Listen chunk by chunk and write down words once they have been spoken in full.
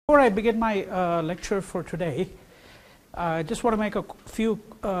Before I begin my lecture for today, I just want to make a few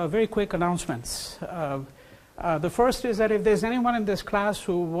very quick announcements. The first is that if there's anyone in this class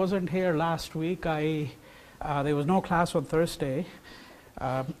who wasn't here last week, there was no class on Thursday.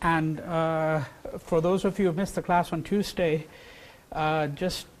 And for those of you who missed the class on Tuesday,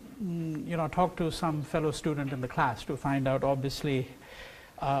 just talk to some fellow student in the class to find out obviously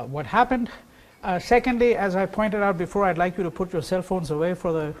what happened. Secondly, as I pointed out before, I'd like you to put your cell phones away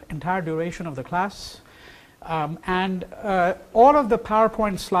for the entire duration of the class. And all of the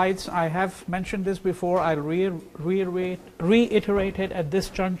PowerPoint slides, I have mentioned this before, I'll reiterate it at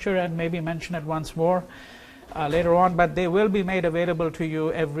this juncture and maybe mention it once more later on, but they will be made available to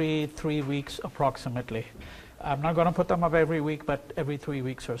you every 3 weeks approximately. I'm not going to put them up every week, but every 3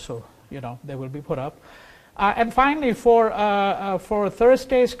 weeks or so, they will be put up. And finally, for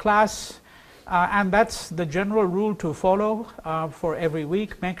Thursday's class, and that's the general rule to follow for every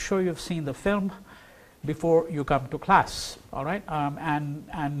week, make sure you've seen the film before you come to class, all right,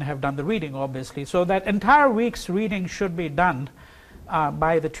 and have done the reading, obviously. So that entire week's reading should be done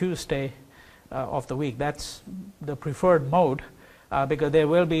by the Tuesday of the week. That's the preferred mode, because there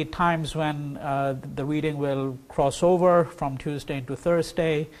will be times when the reading will cross over from Tuesday into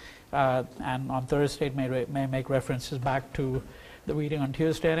Thursday, and on Thursday it may make references back to the reading on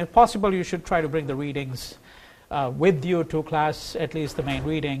Tuesday. And if possible, you should try to bring the readings with you to class, at least the main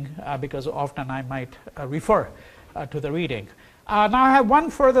reading, because often I might refer to the reading. Now I have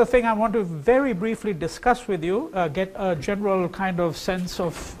one further thing I want to very briefly discuss with you, get a general kind of sense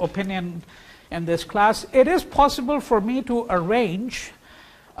of opinion in this class. It is possible for me to arrange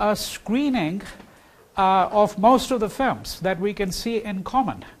a screening of most of the films that we can see in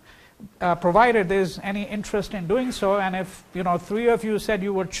common, provided there's any interest in doing so. And if 3 of you said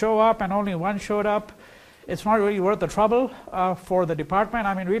you would show up and only one showed up, it's not really worth the trouble for the department.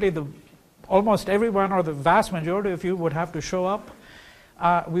 I mean, really, almost everyone or the vast majority of you would have to show up.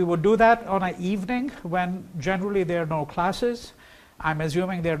 We would do that on an evening when generally there are no classes. I'm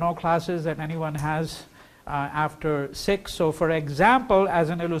assuming there are no classes that anyone has after 6. So for example,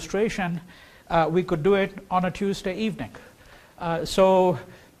 as an illustration, we could do it on a Tuesday evening. So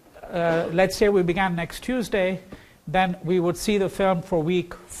let's say we began next Tuesday, then we would see the film for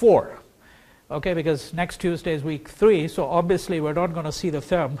week 4. Okay, because next Tuesday is week 3, so obviously we're not going to see the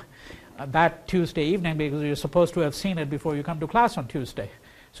film that Tuesday evening, because you're supposed to have seen it before you come to class on Tuesday.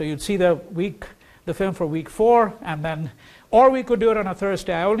 So you'd see the film for week 4, and then, or we could do it on a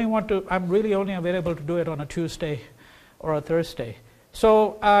Thursday. I'm really only available to do it on a Tuesday or a Thursday.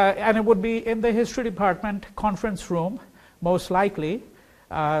 So, and it would be in the history department conference room, most likely,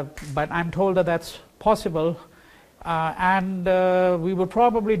 but I'm told that that's possible. And we would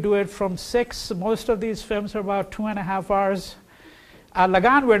probably do it from 6. Most of these films are about 2.5 hours.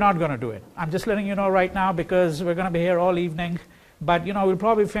 Lagan, we're not going to do it. I'm just letting you know right now, because we're going to be here all evening. But we'll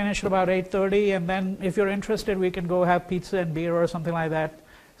probably finish at about 8:30, and then if you're interested, we can go have pizza and beer or something like that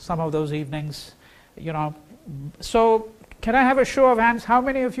some of those evenings. So can I have a show of hands? How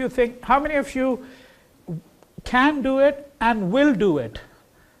many of you can do it and will do it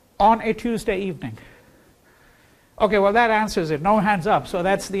on a Tuesday evening? Okay, well, that answers it. No hands up, so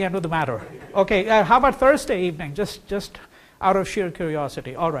that's the end of the matter. Okay, how about Thursday evening? Just out of sheer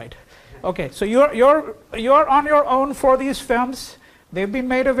curiosity. All right. Okay, so you're on your own for these films. They've been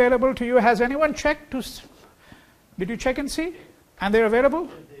made available to you. Has anyone checked did you check and see? And they're available?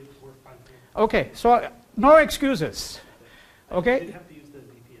 Okay, so no excuses. Okay. You have to use the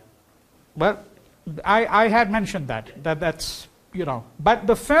VPN. Well, I had mentioned that's but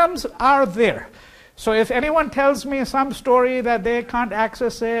the films are there. So if anyone tells me some story that they can't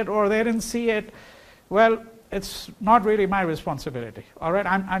access it or they didn't see it, well, it's not really my responsibility. All right,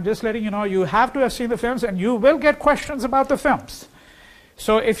 I'm just letting you know you have to have seen the films, and you will get questions about the films.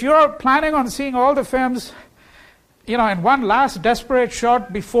 So if you're planning on seeing all the films, in one last desperate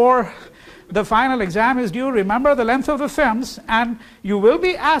shot before the final exam is due, remember the length of the films, and you will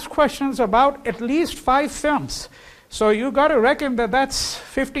be asked questions about at least 5 films. So you got to reckon that that's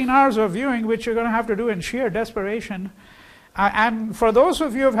 15 hours of viewing, which you're going to have to do in sheer desperation. And for those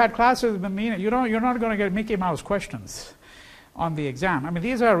of you who have had classes with me, you're not going to get Mickey Mouse questions on the exam. I mean,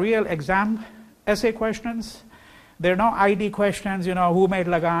 these are real exam essay questions. There are no ID questions, who made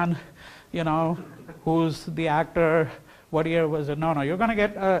Lagan, who's the actor, what year was it? No, you're going to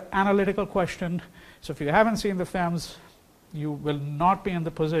get an analytical question. So if you haven't seen the films, you will not be in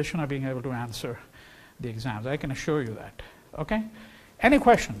the position of being able to answer the exams. I can assure you that. Okay? Any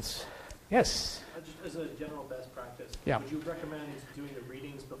questions? Yes? Just as a general best practice, yeah. Would you recommend doing the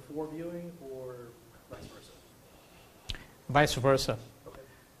readings before viewing or vice versa? Vice versa. Okay.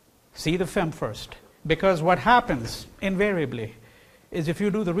 see the film first. Because what happens invariably is if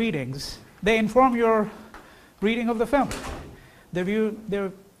you do the readings, they inform your reading of the film, your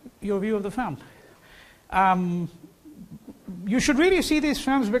view of the film. You should really see these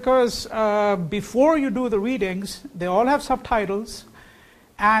films because before you do the readings, they all have subtitles,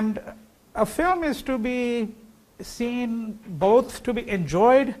 and a film is to be seen, both to be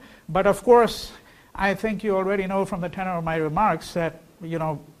enjoyed, but of course, I think you already know from the tenor of my remarks that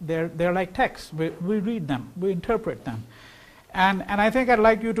they're like texts. We read them, we interpret them, and I think I'd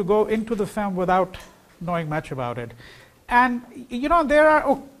like you to go into the film without knowing much about it. And there are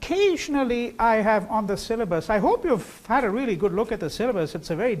occasionally I have on the syllabus, I hope you've had a really good look at the syllabus, it's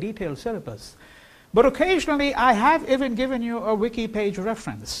a very detailed syllabus. But occasionally I have even given you a wiki page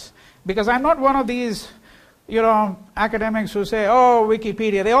reference, because I'm not one of these academics who say, oh,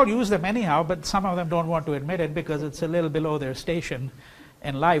 Wikipedia, they all use them anyhow, but some of them don't want to admit it because it's a little below their station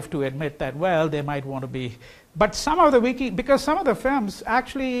in life to admit that, well, they might want to be. But some of the because some of the films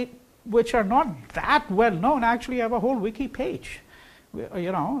actually, which are not that well known, actually have a whole wiki page,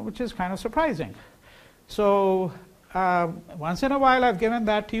 which is kind of surprising. So once in a while I've given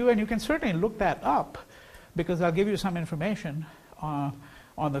that to you, and you can certainly look that up, because I'll give you some information on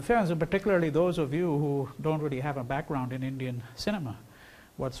the films, and particularly those of you who don't really have a background in Indian cinema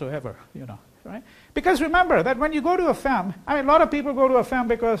whatsoever, right? Because remember that when you go to a film, a lot of people go to a film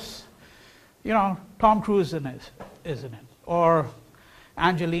because, Tom Cruise is in it, or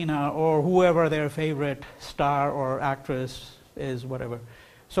Angelina, or whoever their favorite star or actress is, whatever.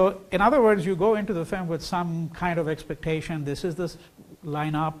 So in other words, you go into the film with some kind of expectation. This is the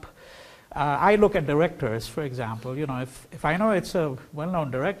lineup. I look at directors, for example. If I know it's a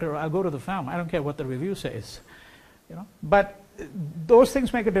well-known director, I'll go to the film. I don't care what the review says. But those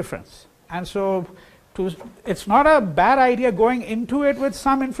things make a difference. And so it's not a bad idea going into it with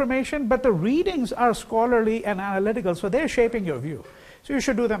some information, but the readings are scholarly and analytical, so they're shaping your view. So you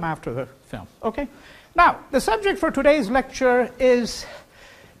should do them after the film. Okay? Now, the subject for today's lecture is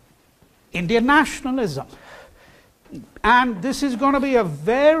Indian nationalism. And this is going to be a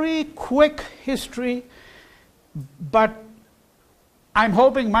very quick history, but I'm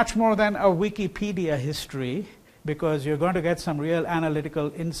hoping much more than a Wikipedia history, because you're going to get some real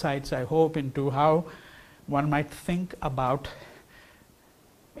analytical insights, I hope, into how one might think about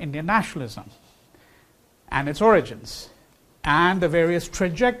Indian nationalism and its origins and the various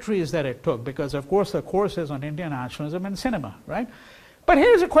trajectories that it took, because of course the course is on Indian nationalism and cinema, right? But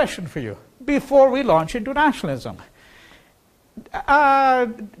here's a question for you before we launch into nationalism.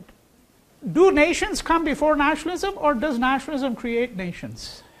 Do nations come before nationalism, or does nationalism create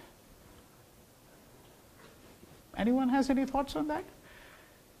nations? Anyone has any thoughts on that?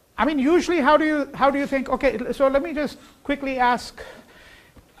 Usually how do you think? Okay, so let me just quickly ask.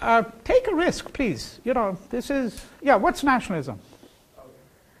 Take a risk, please. This is, what's nationalism? I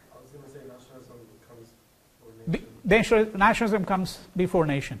was going to say nationalism comes before nation. Nationalism comes before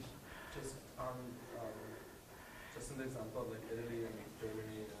nation. Just an example, like Italy and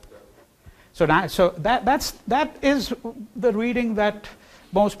Germany. So that is the reading that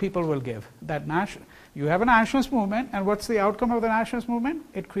most people will give. That you have a nationalist movement, and what's the outcome of the nationalist movement?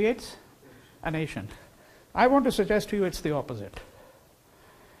 It creates a nation. I want to suggest to you it's the opposite.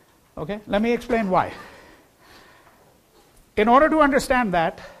 Okay, let me explain why. In order to understand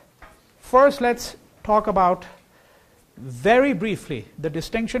that, first let's talk about, very briefly, the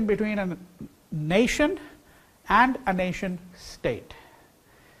distinction between a nation and a nation state.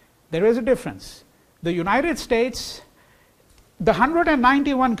 There is a difference. The United States, the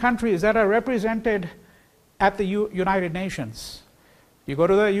 191 countries that are represented at the United Nations, you go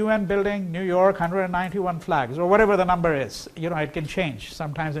to the UN building, New York, 191 flags, or whatever the number is. It can change.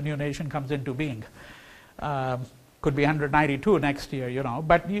 Sometimes a new nation comes into being. Could be 192 next year,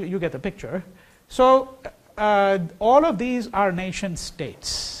 but you get the picture. So all of these are nation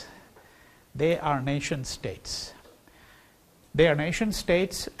states. They are nation states. They are nation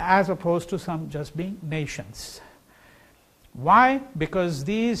states as opposed to some just being nations. Why? Because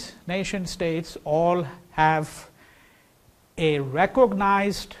these nation states all have a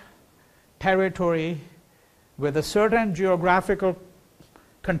recognized territory with a certain geographical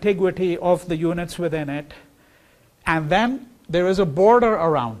contiguity of the units within it, and then there is a border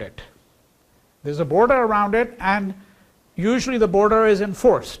around it. There's a border around it, and usually the border is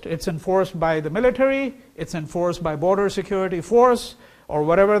enforced. It's enforced by the military, it's enforced by border security force, or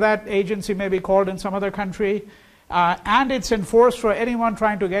whatever that agency may be called in some other country, and it's enforced for anyone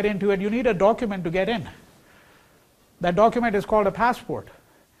trying to get into it. You need a document to get in. That document is called a passport.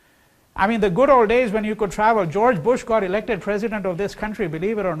 I mean, the good old days when you could travel. George Bush got elected president of this country,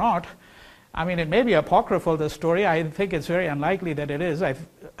 believe it or not. I mean, it may be apocryphal, this story. I think it's very unlikely that it is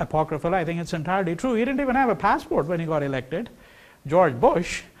apocryphal. I think it's entirely true. He didn't even have a passport when he got elected, George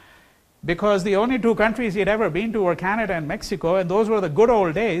Bush, because the only two countries he'd ever been to were Canada and Mexico, and those were the good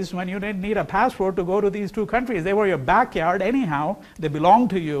old days when you didn't need a passport to go to these two countries. They were your backyard anyhow. They belonged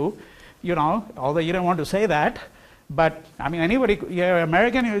to you, you know, although you didn't want to say that. But, I mean, anybody, you're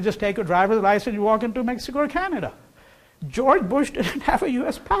American, you just take a driver's license, you walk into Mexico or Canada. George Bush didn't have a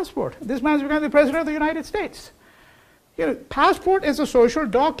U.S. passport. This man's become the president of the United States. You know, passport is a social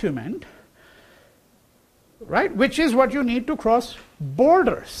document, right, which is what you need to cross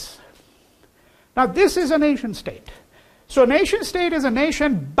borders. Now, this is a nation state. So a nation state is a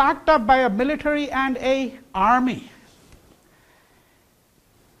nation backed up by a military and an army.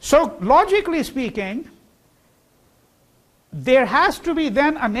 So, logically speaking, there has to be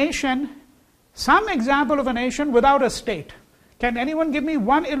then a nation, some example of a nation without a state. Can anyone give me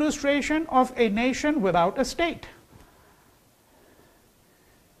one illustration of a nation without a state?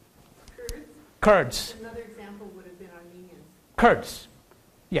 Kurds. Another example would have been Armenians. Kurds.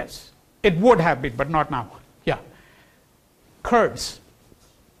 Yes. It would have been, but not now. Yeah. Kurds.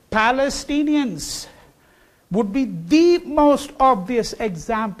 Palestinians would be the most obvious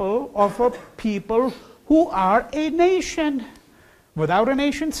example of a people who are a nation without a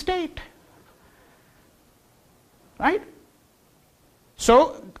nation state. Right?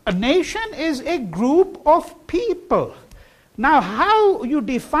 So, a nation is a group of people. Now, how you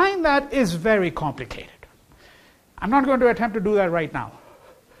define that is very complicated. I'm not going to attempt to do that right now.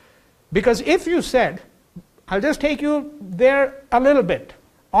 Because if you said, I'll just take you there a little bit,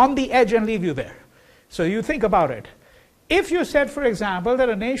 on the edge and leave you there. So you think about it. If you said, for example, that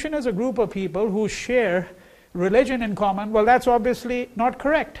a nation is a group of people who share religion in common, well, that's obviously not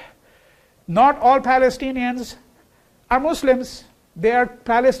correct. Not all Palestinians are Muslims. They are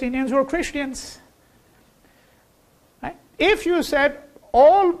Palestinians who are Christians. Right? If you said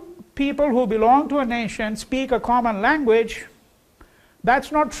all people who belong to a nation speak a common language,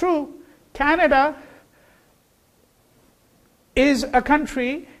 that's not true. Canada is a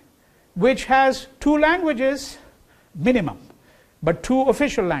country which has two languages minimum, but two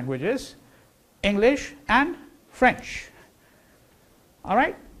official languages, English and French. All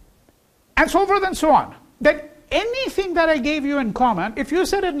right? And so forth and so on. That anything that I gave you in common, if you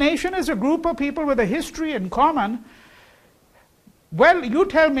said a nation is a group of people with a history in common, well, you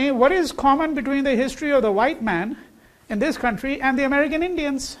tell me what is common between the history of the white man in this country and the American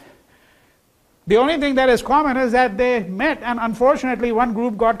Indians. The only thing that is common is that they met and unfortunately one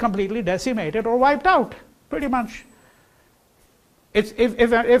group got completely decimated or wiped out, pretty much.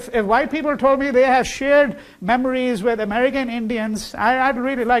 If white people told me they have shared memories with American Indians, I'd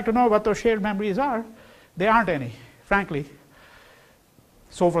really like to know what those shared memories are. There aren't any, frankly.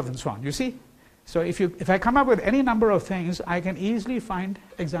 So forth and so on, you see? So if I come up with any number of things, I can easily find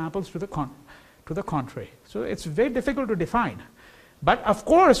examples to the contrary. So it's very difficult to define. But of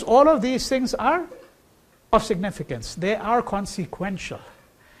course, all of these things are of significance. They are consequential.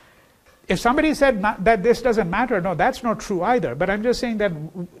 If somebody said that this doesn't matter, no, that's not true either. But I'm just saying that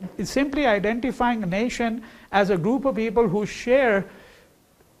simply identifying a nation as a group of people who share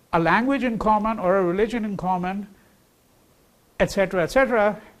a language in common or a religion in common,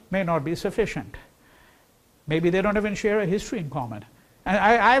 etc., may not be sufficient. Maybe they don't even share a history in common. And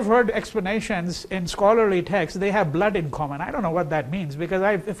I've heard explanations in scholarly texts, they have blood in common. I don't know what that means, because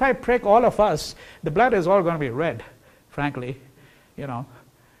if I prick all of us, the blood is all going to be red, frankly, you know.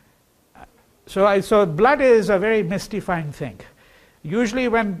 So blood is a very mystifying thing. Usually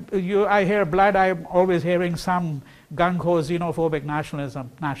when I hear blood, I'm always hearing some gung-ho xenophobic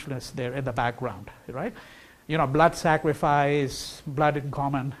nationalists there in the background, right? You know, blood sacrifice, blood in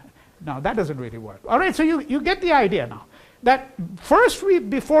common. No, that doesn't really work. All right, so you get the idea now. That first,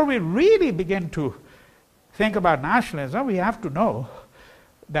 before we really begin to think about nationalism, we have to know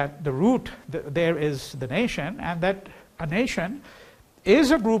that the root there is the nation, and that a nation is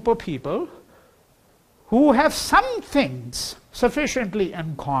a group of people who have some things sufficiently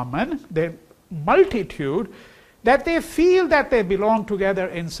in common, their multitude, that they feel that they belong together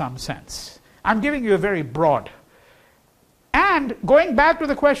in some sense. I'm giving you a very broad. And going back to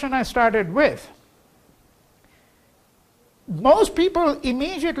the question I started with, most people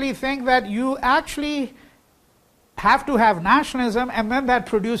immediately think that you actually have to have nationalism and then that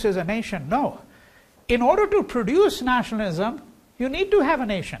produces a nation. No. In order to produce nationalism, you need to have a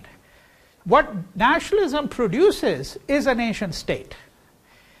nation. What nationalism produces is a nation state.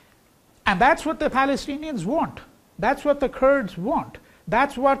 And that's what the Palestinians want. That's what the Kurds want.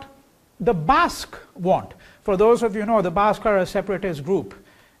 That's what The Basque won't. For those of you who know, the Basque are a separatist group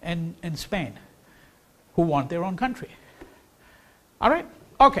in Spain who want their own country. All right?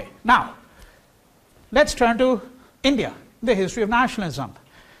 Okay, now, let's turn to India, the history of nationalism.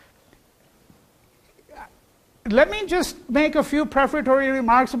 Let me just make a few prefatory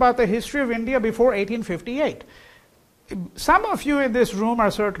remarks about the history of India before 1858. Some of you in this room are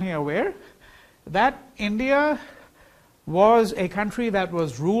certainly aware that India was a country that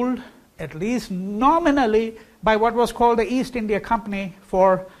was ruled, at least nominally, by what was called the East India Company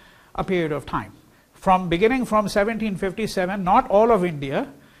for a period of time. Beginning from 1757, not all of India,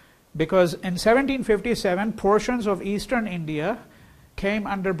 because in 1757 portions of eastern India came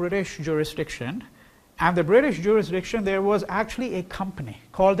under British jurisdiction, and the British jurisdiction, there was actually a company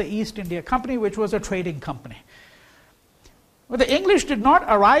called the East India Company, which was a trading company. But the English did not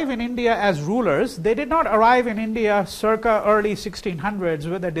arrive in India as rulers. They did not arrive in India circa early 1600s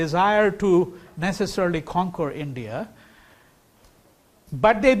with a desire to necessarily conquer India,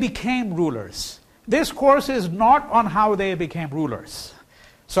 but they became rulers. This course is not on how they became rulers.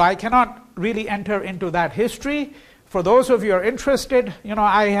 So I cannot really enter into that history. For those of you who are interested,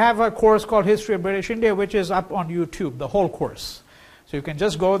 I have a course called History of British India, which is up on YouTube, the whole course. So you can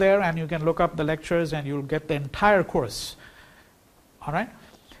just go there and you can look up the lectures and you'll get the entire course. All right?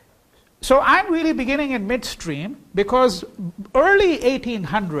 So I'm really beginning in midstream because early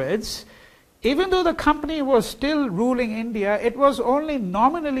 1800s, even though the company was still ruling India, it was only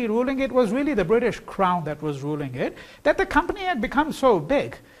nominally ruling. It was really the British Crown that was ruling it. That the company had become so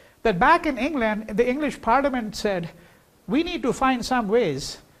big that back in England, the English Parliament said, we need to find some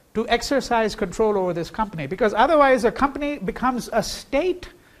ways to exercise control over this company, because otherwise a company becomes a state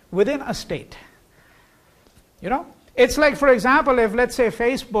within a state. It's like, for example, if let's say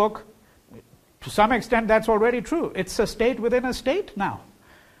Facebook, to some extent that's already true. It's a state within a state now,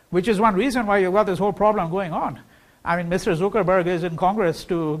 which is one reason why you've got this whole problem going on. I mean, Mr. Zuckerberg is in Congress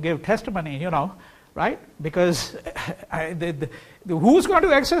to give testimony, right? Because who's going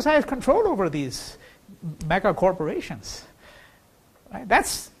to exercise control over these mega corporations? Right?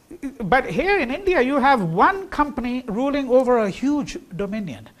 But here in India, you have one company ruling over a huge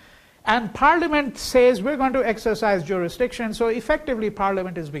dominion. And Parliament says we're going to exercise jurisdiction, so effectively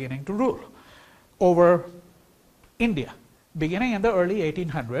Parliament is beginning to rule over India, beginning in the early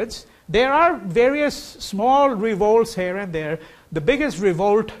 1800s. There are various small revolts here and there. The biggest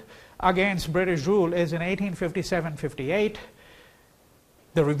revolt against British rule is in 1857-58.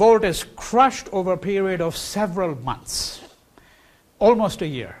 The revolt is crushed over a period of several months, almost a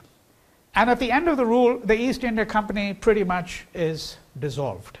year. And at the end of the rule, the East India Company pretty much is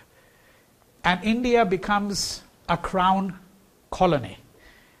dissolved. And India becomes a crown colony.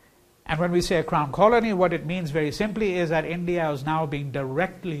 And when we say a crown colony, what it means very simply is that India is now being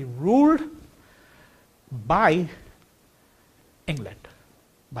directly ruled by England,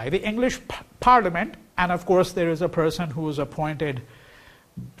 by the English Parliament. And of course, there is a person who is appointed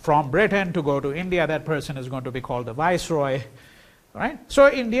from Britain to go to India. That person is going to be called the Viceroy. Right?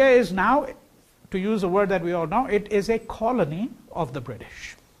 So India is now, to use a word that we all know, it is a colony of the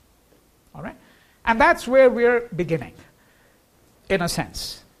British. All right? And that's where we're beginning, in a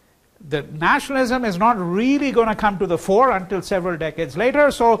sense. The nationalism is not really going to come to the fore until several decades later.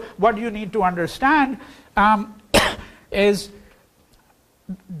 So what you need to understand is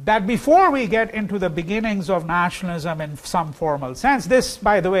that before we get into the beginnings of nationalism in some formal sense, this,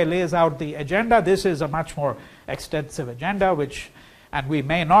 by the way, lays out the agenda. This is a much more extensive agenda, and we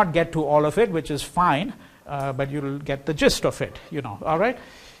may not get to all of it, which is fine, but you'll get the gist of it, all right?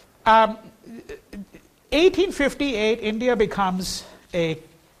 1858, India becomes a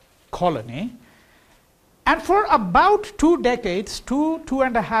colony, and for about 2 decades, two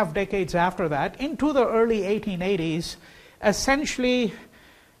and a half decades after that, into the early 1880s, essentially,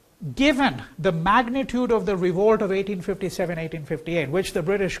 given the magnitude of the revolt of 1857-1858, which the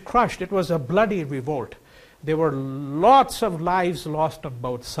British crushed, it was a bloody revolt. There were lots of lives lost on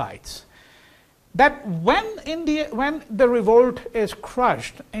both sides. That when the revolt is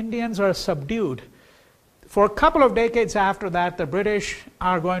crushed, Indians are subdued. For a couple of decades after that, the British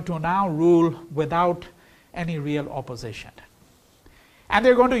are going to now rule without any real opposition. And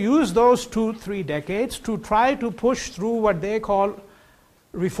they're going to use those 2-3 decades to try to push through what they call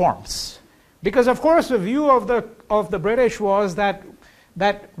reforms. Because of course the view of the British was that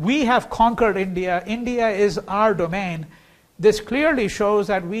we have conquered India, India is our domain. This clearly shows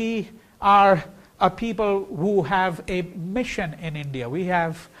that we are a people who have a mission in India. We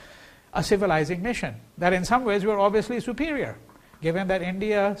have a civilizing mission, that in some ways we're obviously superior, given that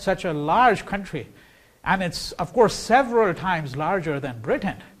India, such a large country, and it's of course several times larger than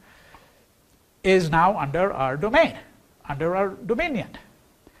Britain, is now under our domain, under our dominion.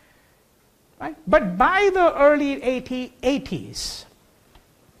 Right? But by the early 80s,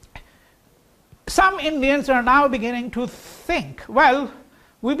 some Indians are now beginning to think, well,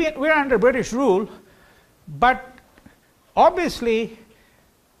 we're under British rule, but obviously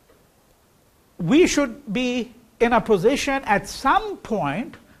we should be in a position at some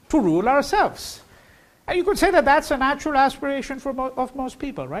point to rule ourselves. And you could say that that's a natural aspiration of most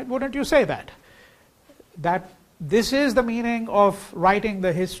people, right? Wouldn't you say that? That this is the meaning of writing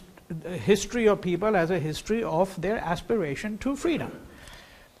the history of people as a history of their aspiration to freedom.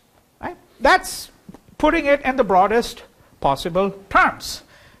 Right? That's putting it in the broadest possible terms.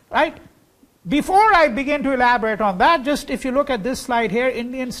 Right? Before I begin to elaborate on that, just if you look at this slide here,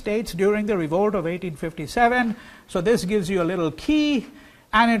 Indian states during the revolt of 1857. So this gives you a little key,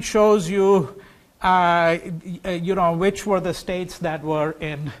 and it shows you, which were the states that were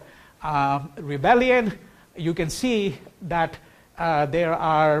in rebellion. You can see that there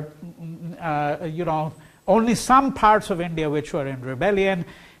are, only some parts of India which were in rebellion,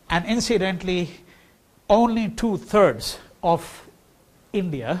 and incidentally, only 2/3 of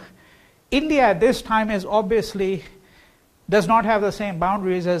India. India at this time is obviously does not have the same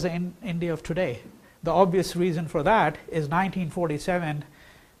boundaries as in India of today. The obvious reason for that is 1947,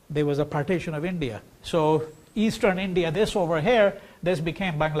 there was a partition of India. So eastern India, this over here, this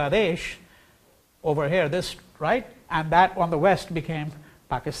became Bangladesh. Over here, this, right? And that on the west became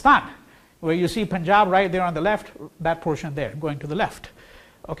Pakistan. Where you see Punjab right there on the left, that portion there, going to the left.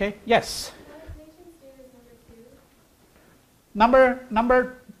 Okay, yes? Number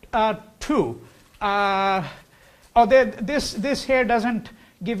 2. This here doesn't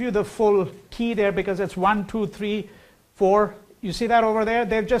give you the full key there because it's 1, 2, 3, 4. You see that over there?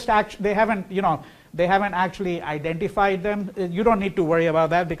 They've just they haven't actually identified them. You don't need to worry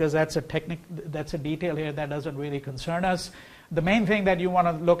about that because that's a detail here that doesn't really concern us. The main thing that you want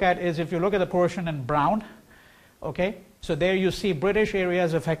to look at is if you look at the portion in brown, okay? So there you see British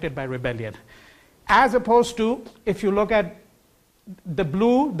areas affected by rebellion. As opposed to, if you look at the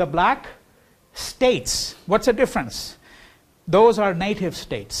blue, the black, states. What's the difference? Those are native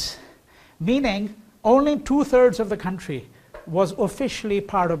states, meaning only 2/3 of the country was officially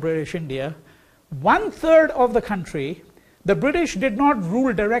part of British India. 1/3 of the country, the British did not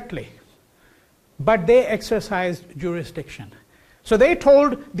rule directly, but they exercised jurisdiction. So they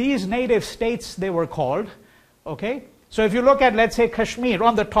told these native states, they were called, okay? So if you look at, let's say, Kashmir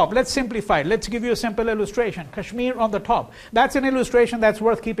on the top, let's simplify it. Let's give you a simple illustration. Kashmir on the top. That's an illustration that's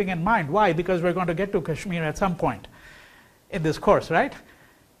worth keeping in mind. Why? Because we're going to get to Kashmir at some point in this course, right?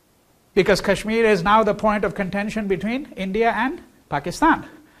 Because Kashmir is now the point of contention between India and Pakistan.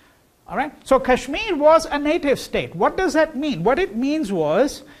 All right? So Kashmir was a native state. What does that mean? What it means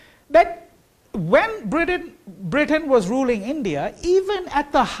was that when Britain was ruling India, even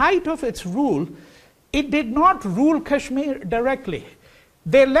at the height of its rule, it did not rule Kashmir directly.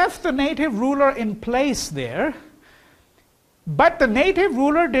 They left the native ruler in place there, but the native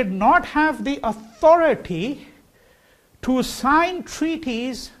ruler did not have the authority to sign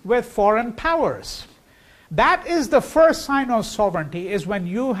treaties with foreign powers. That is the first sign of sovereignty, is when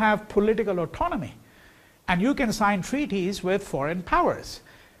you have political autonomy and you can sign treaties with foreign powers.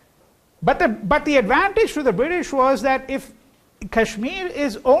 But the advantage to the British was that if Kashmir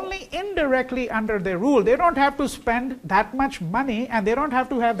is only indirectly under their rule, they don't have to spend that much money and they don't have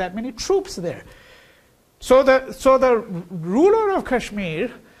to have that many troops there. So the ruler of Kashmir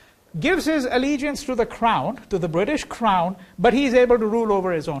gives his allegiance to the crown, to the British crown, but he is able to rule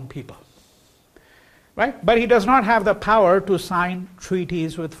over his own people. Right? But he does not have the power to sign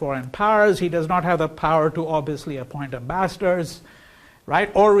treaties with foreign powers. He does not have the power to obviously appoint ambassadors,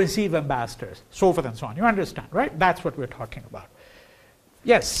 right? Or receive ambassadors, so forth and so on. You understand, right? That's what we're talking about.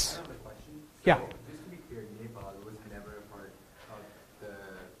 Yes? I have a question. So, yeah. Just to be clear, Nepal was never a part of the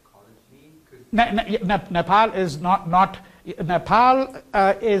colony? Nepal is not. Nepal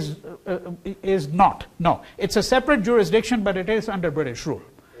is not. No, it's a separate jurisdiction, but it is under British rule.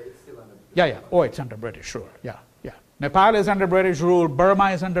 It's still under British Yeah. Oh, it's under British rule. Yeah. Nepal is under British rule. Burma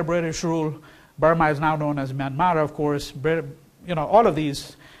is under British rule. Burma is now known as Myanmar, of course. All of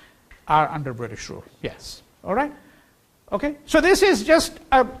these are under British rule. Yes. All right. Okay. So this is just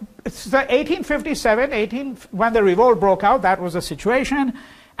it's the 1857, when the revolt broke out. That was the situation.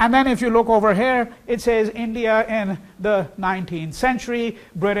 And then if you look over here, it says India in the 19th century,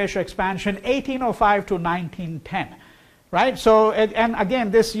 British expansion, 1805 to 1910. Right? So, and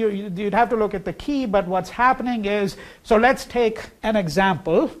again, this you'd have to look at the key, but what's happening is, so let's take an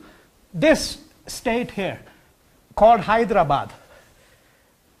example. This state here, called Hyderabad.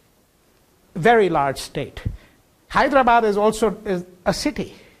 very large state. Hyderabad is also a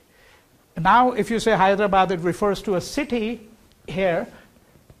city. Now, if you say Hyderabad, it refers to a city here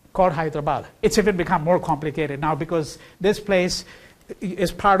called Hyderabad. It's even become more complicated now because this place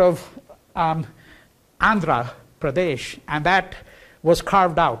is part of Andhra Pradesh, and that was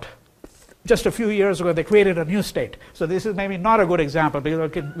carved out. Just a few years ago, they created a new state. So this is maybe not a good example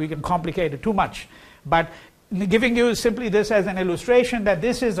because we can complicate it too much. But giving you simply this as an illustration that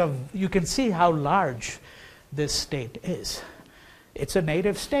this is you can see how large this state is. It's a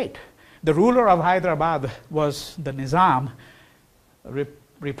native state. The ruler of Hyderabad was the Nizam,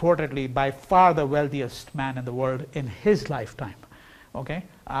 reportedly by far the wealthiest man in the world in his lifetime. Okay,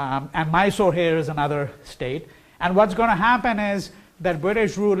 and Mysore here is another state. And what's going to happen is that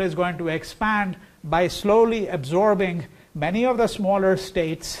British rule is going to expand by slowly absorbing many of the smaller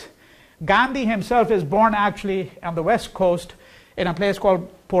states. Gandhi himself is born actually on the west coast in a place called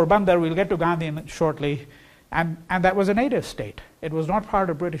Porbandar. We'll get to Gandhi shortly. And that was a native state. It was not part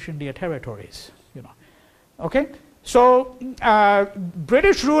of British India territories. Okay? So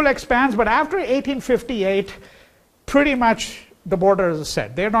British rule expands, but after 1858, pretty much the borders are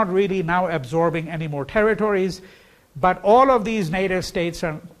set. They're not really now absorbing any more territories, but all of these native states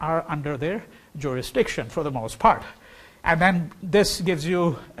are under their jurisdiction for the most part. And then this gives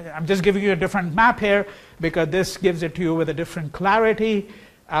you, I'm just giving you a different map here because this gives it to you with a different clarity,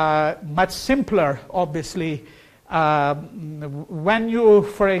 much simpler, obviously. When you,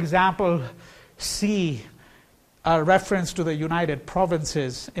 for example, see a reference to the United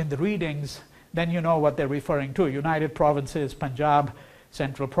Provinces in the readings, then you know what they're referring to. United Provinces, Punjab,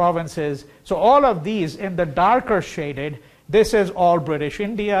 Central Provinces. So all of these in the darker shaded, this is all British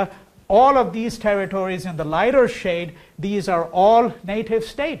India. All of these territories in the lighter shade, these are all native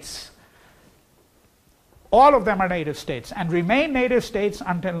states. All of them are native states and remain native states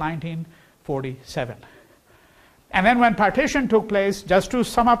until 1947. And then when partition took place, just to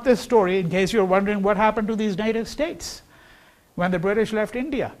sum up this story, in case you're wondering what happened to these native states when the British left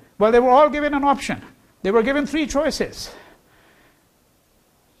India. Well, they were all given an option. They were given 3 choices.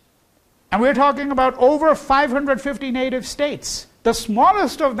 And we're talking about over 550 native states. The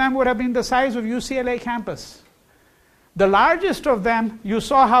smallest of them would have been the size of UCLA campus. The largest of them, you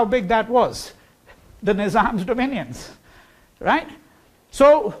saw how big that was, the Nizam's dominions, right?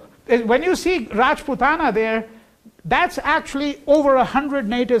 So when you see Rajputana there, that's actually over 100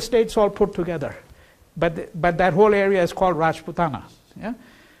 native states all put together. But that whole area is called Rajputana. Yeah?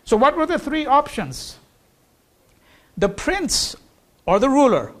 So what were the 3 options? The prince or the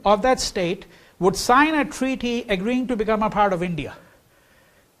ruler of that state would sign a treaty agreeing to become a part of India.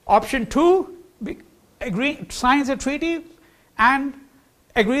 Option 2, signs a treaty and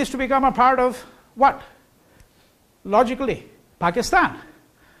agrees to become a part of what? Logically, Pakistan.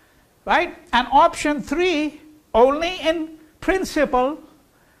 Right? And option 3, only in principle,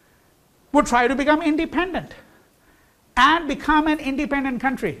 would try to become independent and become an independent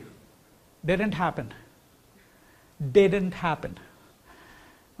country. Didn't happen. Didn't happen.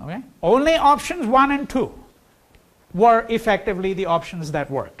 Okay? Only options 1 and 2 were effectively the options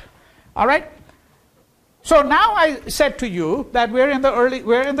that worked. All right? So now I said to you that we're in the early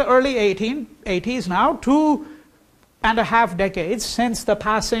 1880s now, 2.5 decades since the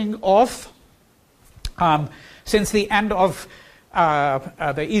passing of, since the end of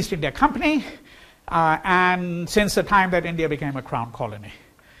the East India Company, and since the time that India became a crown colony.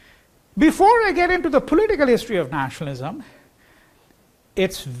 Before I get into the political history of nationalism,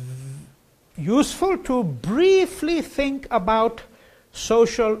 it's useful to briefly think about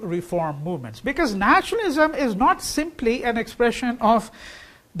social reform movements, because nationalism is not simply an expression of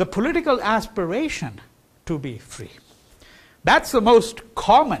the political aspiration to be free. That's the most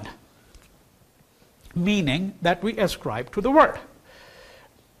common meaning that we ascribe to the word.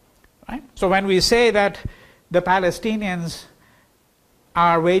 Right? So when we say that the Palestinians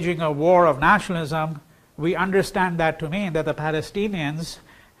are waging a war of nationalism, we understand that to mean that the Palestinians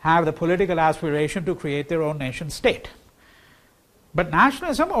have the political aspiration to create their own nation state. But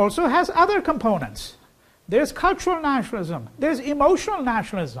nationalism also has other components. There's cultural nationalism, there's emotional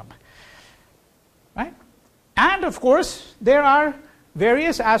nationalism, right? And of course, there are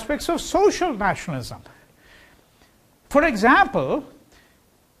various aspects of social nationalism. For example,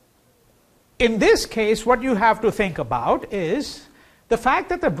 in this case, what you have to think about is the fact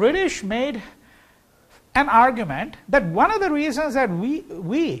that the British made an argument that one of the reasons that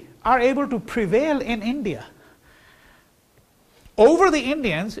we are able to prevail in India over the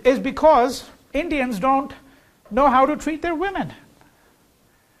Indians is because Indians don't know how to treat their women.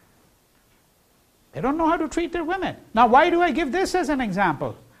 They don't know how to treat their women. Now, why do I give this as an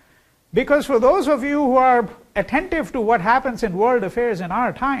example? Because for those of you who are attentive to what happens in world affairs in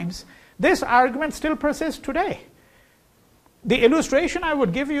our times, this argument still persists today. The illustration I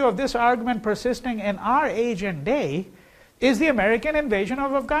would give you of this argument persisting in our age and day is the American invasion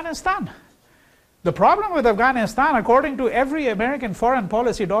of Afghanistan. The problem with Afghanistan, according to every American foreign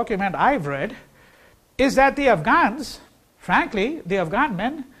policy document I've read, is that the Afghans, frankly, the Afghan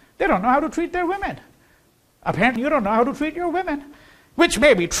men, they don't know how to treat their women. Apparently you don't know how to treat your women, which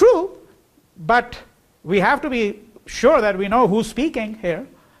may be true, but we have to be sure that we know who's speaking here,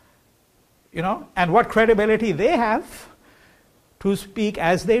 and what credibility they have to speak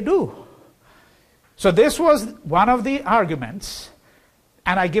as they do. So this was one of the arguments,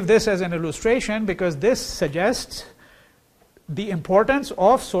 and I give this as an illustration because this suggests the importance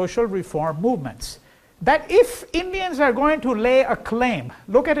of social reform movements. That if Indians are going to lay a claim,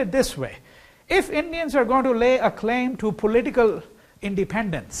 look at it this way, if Indians are going to lay a claim to political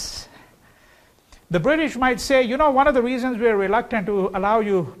independence, the British might say, one of the reasons we are reluctant to allow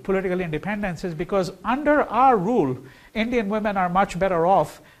you political independence is because under our rule, Indian women are much better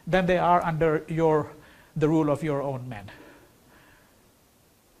off than they are under the rule of your own men.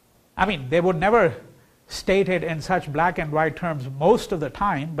 I mean, they would never state it in such black and white terms most of the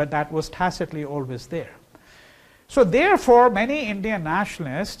time, but that was tacitly always there. So therefore, many Indian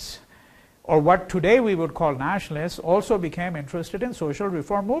nationalists, or what today we would call nationalists, also became interested in social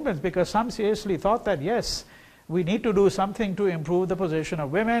reform movements because some seriously thought that, yes, we need to do something to improve the position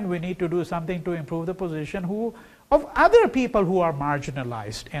of women, we need to do something to improve the position of other people who are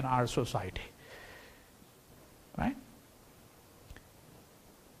marginalized in our society. Right?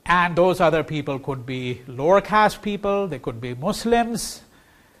 And those other people could be lower caste people, they could be Muslims,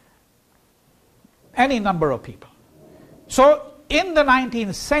 any number of people. So in the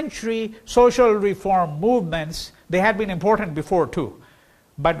 19th century, social reform movements, they had been important before too.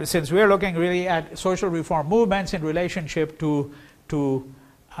 But since we're looking really at social reform movements in relationship to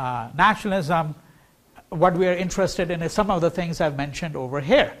nationalism, what we are interested in is some of the things I've mentioned over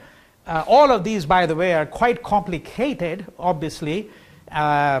here. All of these, by the way, are quite complicated, obviously,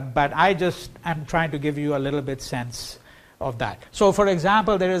 but I just am trying to give you a little bit sense of that. So, for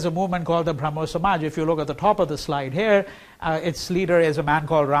example, there is a movement called the Brahmo Samaj. If you look at the top of the slide here, its leader is a man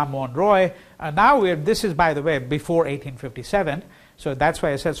called Ram Mohan Roy. This is, by the way, before 1857. So that's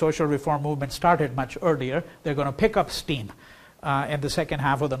why I said social reform movement started much earlier. They're going to pick up steam in the second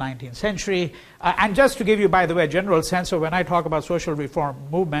half of the 19th century. And just to give you, by the way, a general sense of when I talk about social reform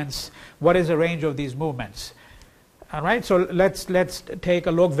movements, what is the range of these movements? All right, so let's take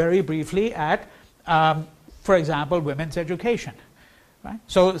a look very briefly at, for example, women's education. Right?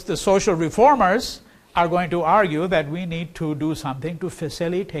 So the social reformers are going to argue that we need to do something to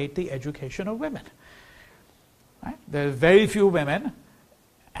facilitate the education of women. Right? There's very few women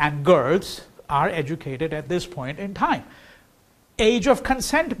and girls are educated at this point in time. Age of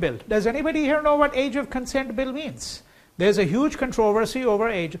consent bill. Does anybody here know what age of consent bill means? There's a huge controversy over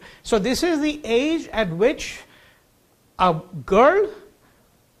age. So this is the age at which a girl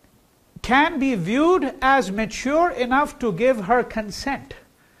can be viewed as mature enough to give her consent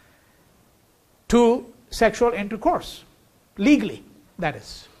to sexual intercourse, legally, that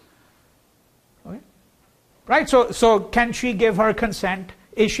is. Okay? Right, so can she give her consent?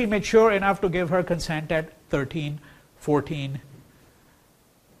 Is she mature enough to give her consent at 13, 14,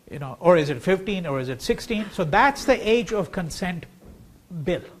 or is it 15, or is it 16? So that's the age of consent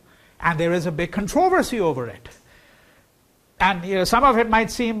bill. And there is a big controversy over it. And some of it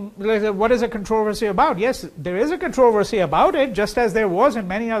might seem, what is a controversy about? Yes, there is a controversy about it, just as there was in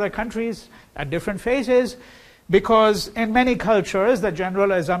many other countries at different phases, because in many cultures the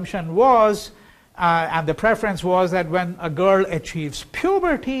general assumption was, and the preference was, that when a girl achieves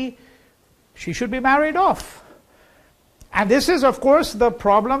puberty, she should be married off. And this is, of course, the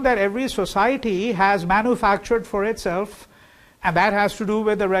problem that every society has manufactured for itself, and that has to do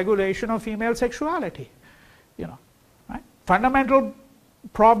with the regulation of female sexuality. Right? Fundamental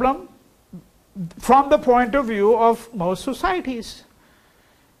problem from the point of view of most societies.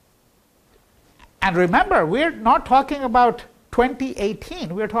 And remember, we're not talking about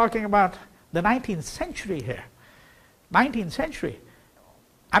 2018, we're talking about the 19th century here. 19th century.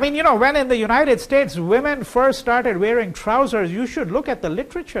 I mean, when in the United States women first started wearing trousers, you should look at the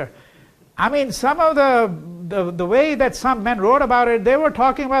literature. I mean, some of the way that some men wrote about it, they were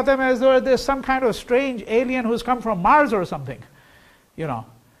talking about them as though there's some kind of strange alien who's come from Mars or something. I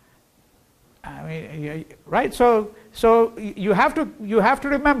mean, right? So you have to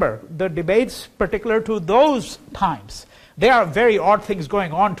remember the debates particular to those times. There are very odd things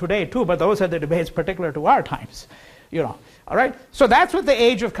going on today too, but those are the debates particular to our times. All right? So that's what the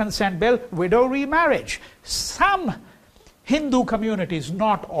age of consent bill, widow remarriage. Some Hindu communities,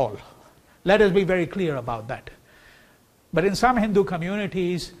 not all. Let us be very clear about that. But in some Hindu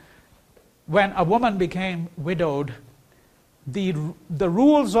communities, when a woman became widowed, the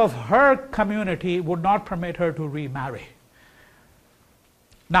rules of her community would not permit her to remarry.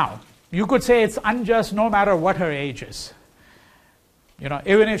 Now, you could say it's unjust no matter what her age is. You know,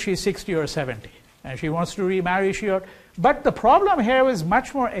 even if she's 60 or 70 and she wants to remarry, but the problem here is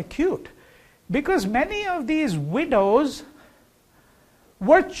much more acute, because many of these widows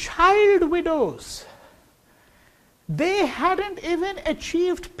were child widows. They hadn't even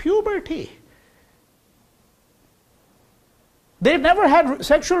achieved puberty. They never had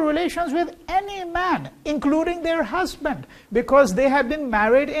sexual relations with any man, including their husband, because they had been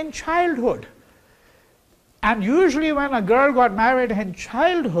married in childhood. And usually when a girl got married in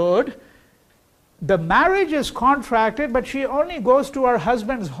childhood, the marriage is contracted, but she only goes to her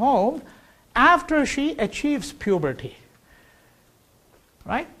husband's home after she achieves puberty.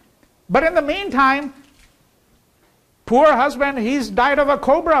 Right? But in the meantime, poor husband, he's died of a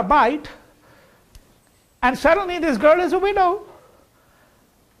cobra bite, and suddenly this girl is a widow.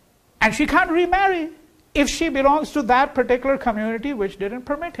 And she can't remarry if she belongs to that particular community which didn't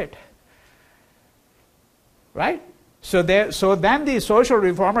permit it. Right? So then the social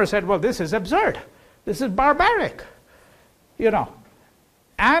reformers said, well, this is absurd. This is barbaric. You know.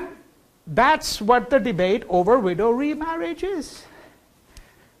 And that's what the debate over widow remarriage is.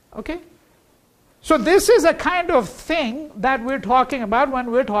 Okay? So this is a kind of thing that we're talking about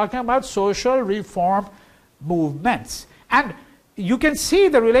when we're talking about social reform movements. And you can see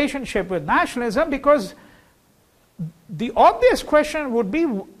the relationship with nationalism, because the obvious question would be,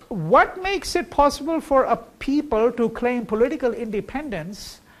 what makes it possible for a people to claim political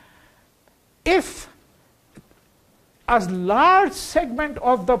independence if a large segment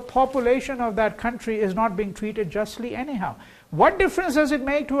of the population of that country is not being treated justly anyhow? What difference does it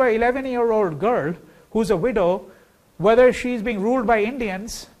make to an 11-year-old girl who's a widow whether she's being ruled by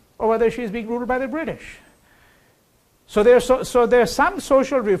Indians or whether she's being ruled by the British? So there are some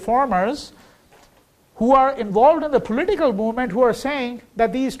social reformers who are involved in the political movement who are saying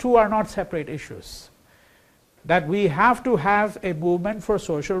that these two are not separate issues. That we have to have a movement for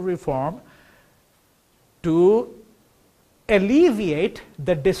social reform to alleviate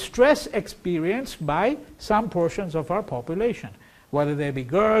the distress experienced by some portions of our population, whether they be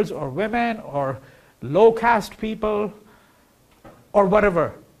girls or women or low caste people or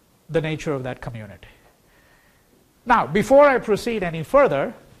whatever the nature of that community. Now, before I proceed any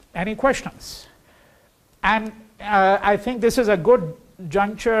further, any questions? And I think this is a good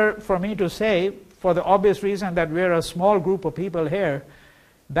juncture for me to say, for the obvious reason that we're a small group of people here,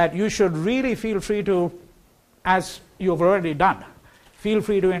 that you should really feel free to, as you've already done, feel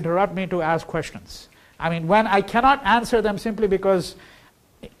free to interrupt me to ask questions. I mean, when I cannot answer them simply because,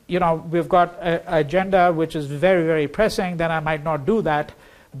 you know, we've got an agenda which is very, very pressing, then I might not do that,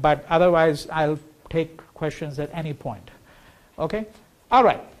 but otherwise I'll take questions at any point. Okay? All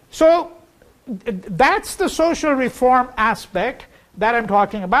right. So that's the social reform aspect that I'm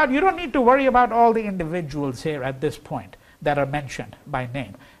talking about. You don't need to worry about all the individuals here at this point that are mentioned by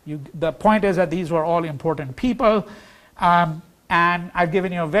name. The point is that these were all important people, and I've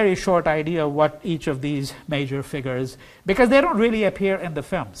given you a very short idea of what each of these major figures, because they don't really appear in the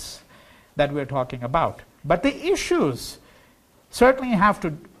films that we're talking about. But the issues certainly have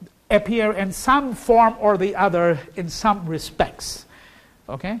to appear in some form or the other in some respects.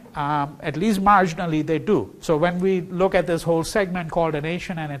 Okay? At least marginally they do. So when we look at this whole segment called A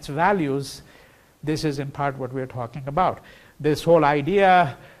Nation and Its Values, this is in part what we're talking about. This whole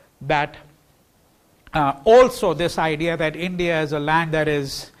idea that also this idea that India is a land that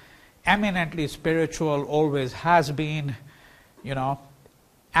is eminently spiritual, always has been, you know,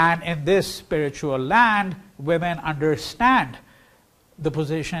 and in this spiritual land, women understand the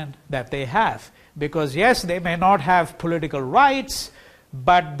position that they have. Because yes, they may not have political rights,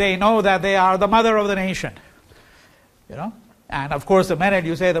 but they know that they are the mother of the nation. You know? And of course, the minute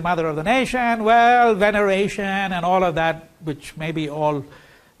you say the mother of the nation, well, veneration and all of that, which may be all,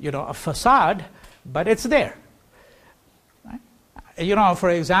 you know, a facade, but it's there. Right? You know, for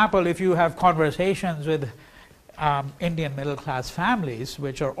example, if you have conversations with Indian middle-class families,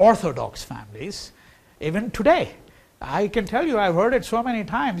 which are orthodox families, even today, I can tell you, I've heard it so many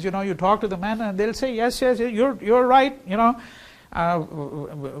times. You know, you talk to the men and they'll say, yes, yes, you're right. You know,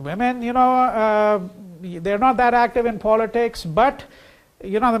 women, you know, they're not that active in politics, but,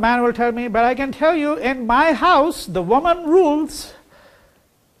 you know, the man will tell me, but I can tell you, in my house, the woman rules.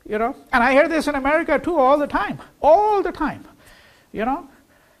 you know, and I hear this in America too all the time, you know.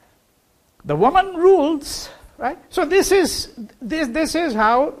 The woman rules, right? So this is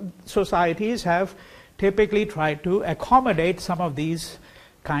how societies have typically tried to accommodate some of these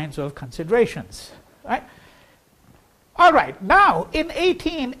kinds of considerations, right? All right, now in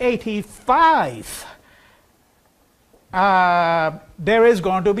 1885, there is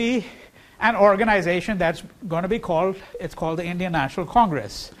going to be an organization that's going to be called, it's called the Indian National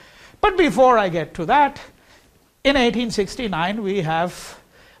Congress. But before I get to that, in 1869 we have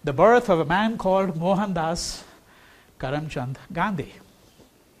the birth of a man called Mohandas Karamchand Gandhi,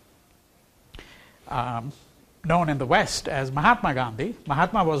 known in the West as Mahatma Gandhi.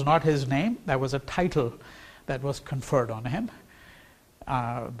 Mahatma was not his name, that was a title that was conferred on him.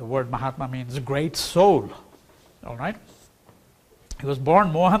 The word Mahatma means great soul, all right? He was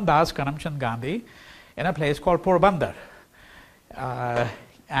born Mohandas Karamchand Gandhi in a place called Porbandar.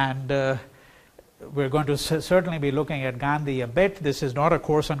 We're going to certainly be looking at Gandhi a bit. This is not a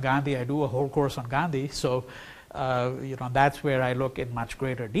course on Gandhi. I do a whole course on Gandhi, so you know, that's where I look in much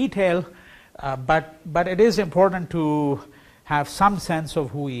greater detail. But it is important to have some sense of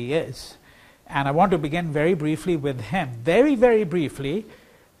who he is. And I want to begin very briefly with him, very, very briefly,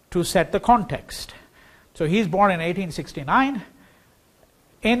 to set the context. So he's born in 1869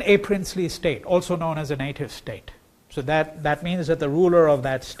 in a princely state, also known as a native state. So that means that the ruler of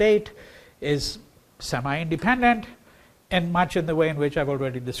that state is semi-independent, and much in the way in which I've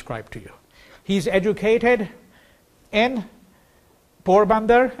already described to you. He's educated in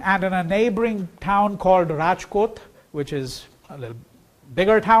Porbandar and in a neighboring town called Rajkot, which is a little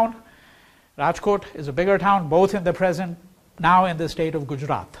bigger town. Rajkot is a bigger town, both in the present, now in the state of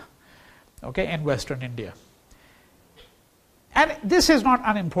Gujarat, okay, in western India. And this is not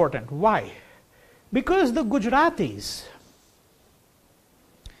unimportant. Why? Because the Gujaratis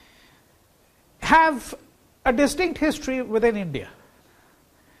have a distinct history within India.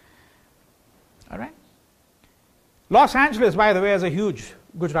 All right? Los Angeles, by the way, has a huge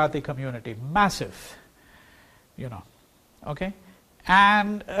Gujarati community, massive, you know, okay?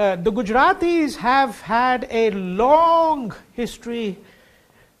 And the Gujaratis have had a long history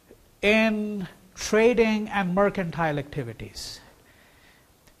in trading and mercantile activities.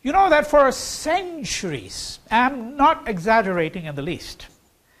 You know that for centuries, I'm not exaggerating in the least,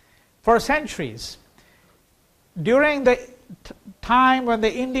 for centuries, during the time when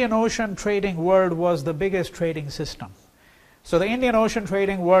the Indian Ocean trading world was the biggest trading system. So the Indian Ocean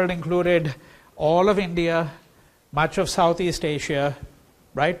trading world included all of India, much of Southeast Asia,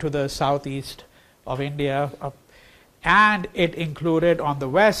 right to the southeast of India, and it included on the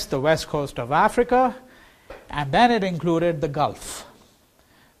west coast of Africa, and then it included the Gulf,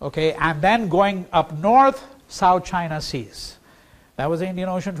 okay, and then going up north, South China Seas. That was the Indian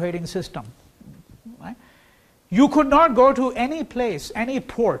Ocean trading system. Right? You could not go to any place, any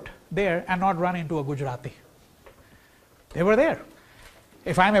port there and not run into a Gujarati. They were there.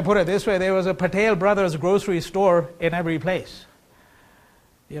 If I may put it this way, there was a Patel Brothers grocery store in every place.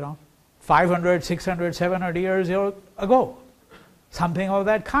 You know, 500, 600, 700 years ago. Something of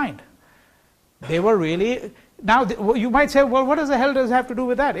that kind. They were really... Now, you might say, well, what the hell does it have to do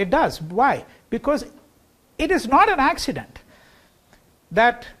with that? It does. Why? Because it is not an accident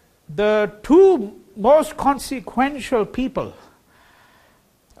that the two most consequential people,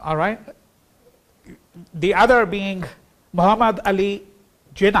 all right, the other being Muhammad Ali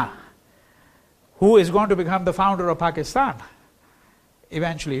Jinnah, who is going to become the founder of Pakistan,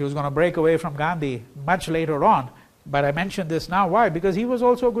 eventually, who's going to break away from Gandhi much later on. But I mention this now. Why? Because he was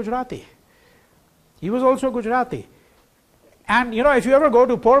also a Gujarati. He was also a Gujarati. And, you know, if you ever go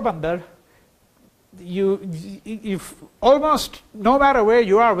to Porbandar, if almost no matter where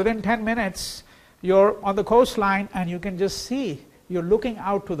you are, within 10 minutes, you're on the coastline and you can just see, you're looking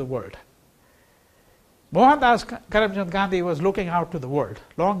out to the world. Mohandas Karamchand Gandhi was looking out to the world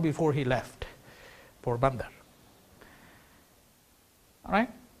long before he left Porbandar. All right?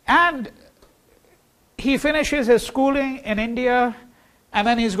 And he finishes his schooling in India, and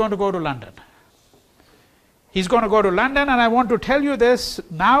then he's going to go to London. He's going to go to London, and I want to tell you this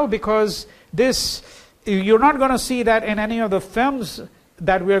now because this, you're not going to see that in any of the films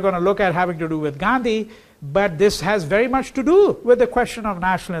that we're going to look at having to do with Gandhi, but this has very much to do with the question of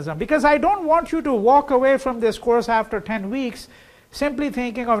nationalism, because I don't want you to walk away from this course after 10 weeks simply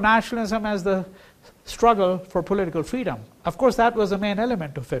thinking of nationalism as the struggle for political freedom. Of course, that was the main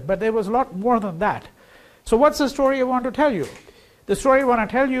element of it, but there was a lot more than that. So what's the story I want to tell you? The story I want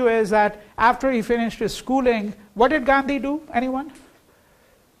to tell you is that after he finished his schooling, what did Gandhi do? Anyone?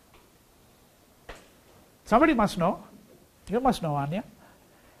 Somebody must know. You must know, Anya.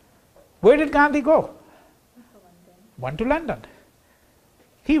 Where did Gandhi go? Went to London.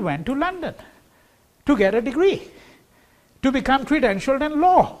 He went to London to get a degree, to become credentialed in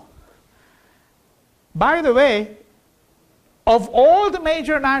law. By the way, of all the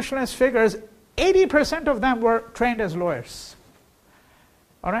major nationalist figures, 80% of them were trained as lawyers.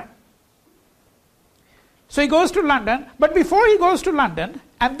 All right? So he goes to London, but before he goes to London,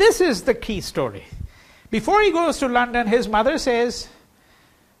 and this is the key story, before he goes to London, his mother says,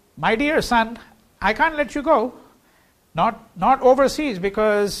 "My dear son, I can't let you go, not overseas,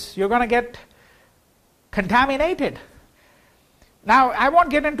 because you're going to get contaminated." Now, I won't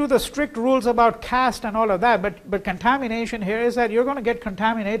get into the strict rules about caste and all of that, but contamination here is that you're going to get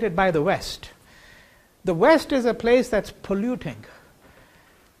contaminated by the West. The West is a place that's polluting,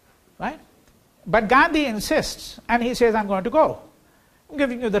 right? But Gandhi insists, and he says, "I'm going to go." I'm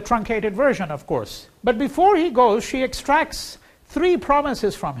giving you the truncated version, of course. But before he goes, she extracts 3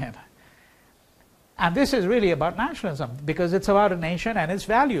 promises from him. And this is really about nationalism, because it's about a nation and its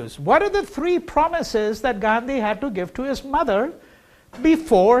values. What are the 3 promises that Gandhi had to give to his mother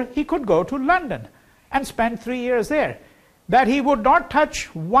before he could go to London and spend 3 years there? That he would not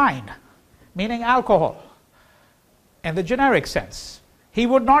touch wine, meaning alcohol, in the generic sense. He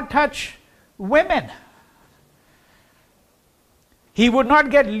would not touch women. He would not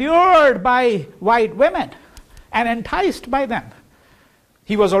get lured by white women and enticed by them.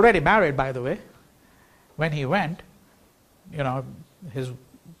 He was already married, by the way, when he went. You know,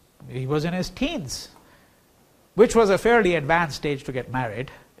 he was in his teens, which was a fairly advanced stage to get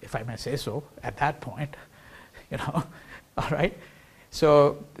married, if I may say so, at that point. You know, all right.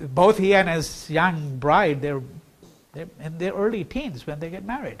 So both he and his young bride, they're in their early teens when they get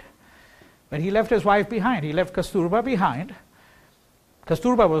married. But he left his wife behind. He left Kasturba behind.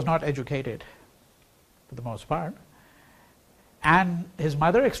 Kasturba was not educated, for the most part. And his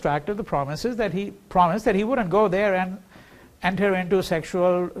mother extracted the promises that he promised that he wouldn't go there and enter into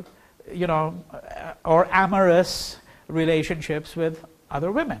sexual, you know, or amorous relationships with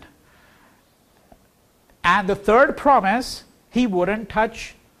other women. And the 3rd promise, he wouldn't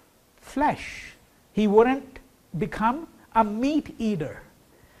touch flesh. He wouldn't become a meat eater.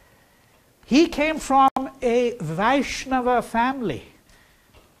 He came from a Vaishnava family,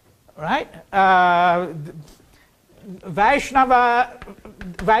 right?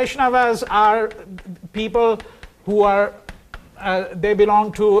 Vaishnavas are people who are, they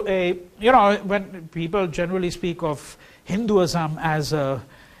belong to a, you know, when people generally speak of Hinduism as a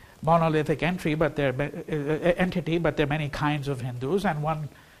monolithic entity, but there are many kinds of Hindus, and one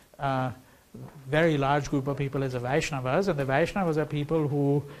very large group of people is the Vaishnavas, and the Vaishnavas are people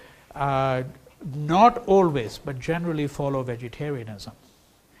who not always, but generally follow vegetarianism.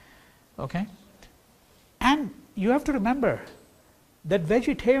 Okay? And you have to remember that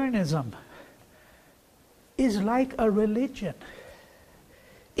vegetarianism is like a religion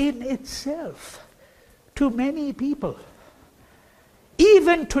in itself to many people,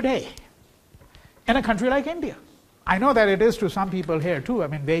 even today, in a country like India. I know that it is to some people here too. I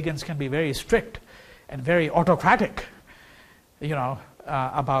mean, vegans can be very strict and very autocratic, you know,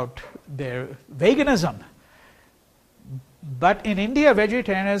 about their veganism. But in India,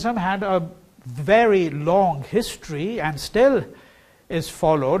 vegetarianism had a very long history and still is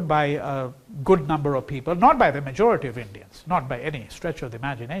followed by a good number of people, not by the majority of Indians, not by any stretch of the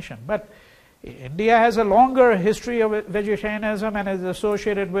imagination, but India has a longer history of vegetarianism and is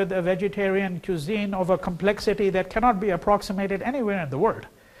associated with a vegetarian cuisine of a complexity that cannot be approximated anywhere in the world,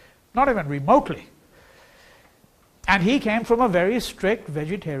 not even remotely. And he came from a very strict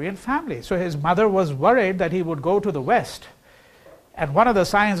vegetarian family. So his mother was worried that he would go to the West. And one of the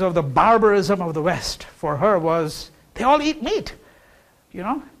signs of the barbarism of the West for her was they all eat meat, you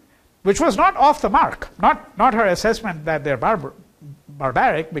know, which was not off the mark. Not her assessment that they're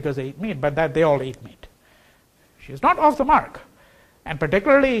barbaric because they eat meat, but that they all eat meat. She's not off the mark. And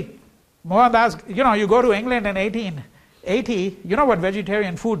particularly, Mohandas, you know, you go to England in 1880, you know what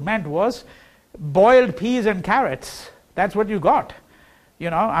vegetarian food meant was boiled peas and carrots. That's what you got. You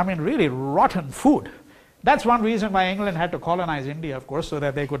know, I mean, really rotten food. That's one reason why England had to colonize India, of course, so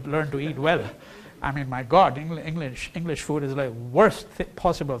that they could learn to eat well. I mean, my God, English food is like worst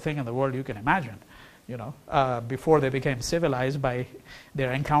possible thing in the world you can imagine. You know, before they became civilized by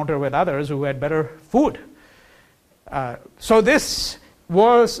their encounter with others who had better food. So this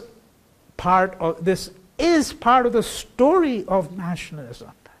is part of the story of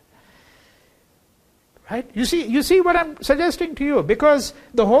nationalism. Right? You see what I'm suggesting to you, because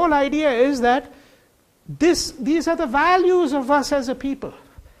the whole idea is that these are the values of us as a people.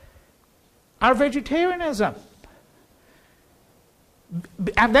 Our vegetarianism,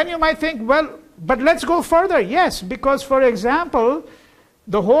 And then you might think, well, but let's go further. Yes, because for example,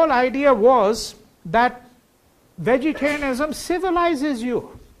 the whole idea was that vegetarianism civilizes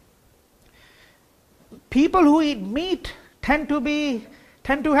you. People who eat meat tend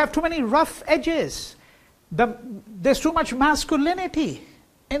to have too many rough edges. There's too much masculinity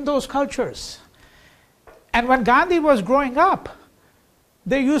in those cultures. And when Gandhi was growing up,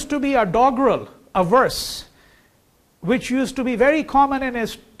 there used to be a doggerel, a verse, which used to be very common in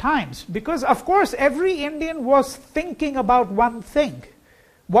his times. Because, of course, every Indian was thinking about one thing.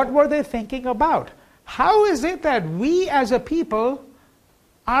 What were they thinking about? How is it that we as a people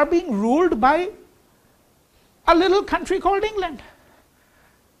are being ruled by a little country called England?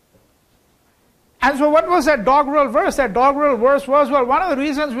 And so what was that doggerel verse? That doggerel verse was, well, one of the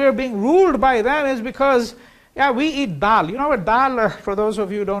reasons we are being ruled by them is because, yeah, we eat dal. You know what dal, for those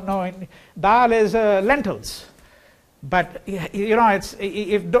of you who don't know, dal is lentils. But, you know,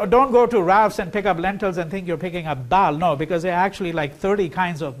 don't go to Ralph's and pick up lentils and think you're picking up dal. No, because there are actually like 30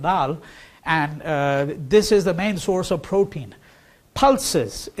 kinds of dal. And this is the main source of protein.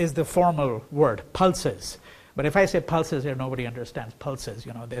 Pulses is the formal word, pulses. But if I say pulses here, nobody understands pulses.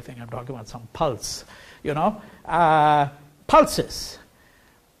 You know, they think I'm talking about some pulse. You know, pulses.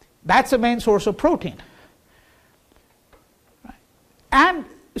 That's the main source of protein. Right. And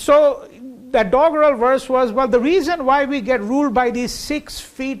so that doggerel verse was, well, the reason why we get ruled by these 6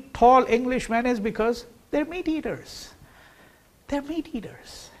 feet tall Englishmen is because they're meat eaters. They're meat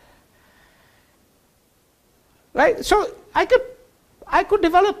eaters. Right? So I could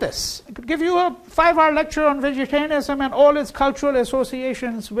develop this. I could give you a 5-hour lecture on vegetarianism and all its cultural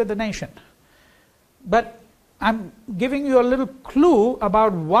associations with the nation. But I'm giving you a little clue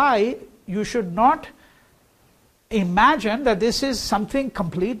about why you should not imagine that this is something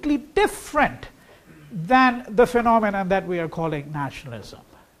completely different than the phenomenon that we are calling nationalism.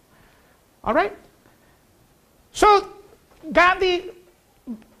 All right? So Gandhi,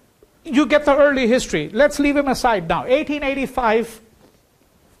 you get the early history. Let's leave him aside now. 1885,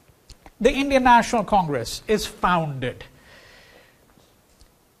 the Indian National Congress is founded.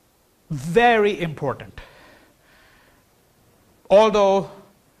 Very important. Although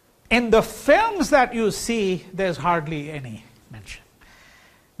in the films that you see, there's hardly any mention.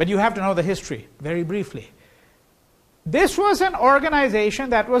 But you have to know the history very briefly. This was an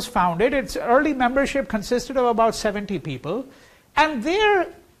organization that was founded. Its early membership consisted of about 70 people. And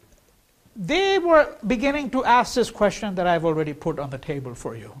they were beginning to ask this question that I've already put on the table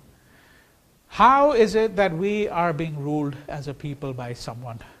for you. How is it that we are being ruled as a people by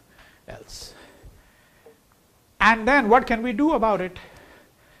someone else? And then what can we do about it?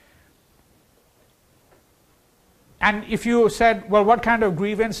 And if you said, well, what kind of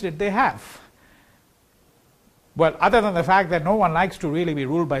grievance did they have? Well, other than the fact that no one likes to really be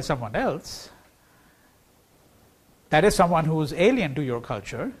ruled by someone else, that is someone who is alien to your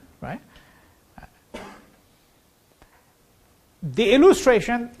culture, right? The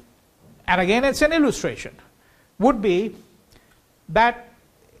illustration, and again it's an illustration, would be that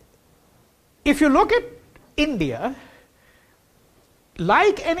if you look at India,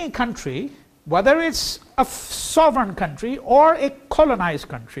 like any country, whether it's a sovereign country or a colonized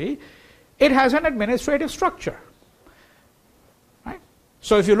country, it has an administrative structure. Right?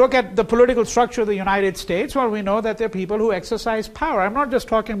 So if you look at the political structure of the United States, well, we know that there are people who exercise power. I'm not just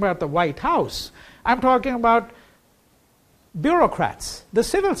talking about the White House. I'm talking about bureaucrats, the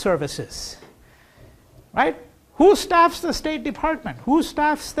civil services. Right? Who staffs the State Department? Who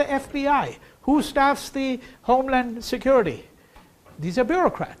staffs the FBI? Who staffs the Homeland Security? These are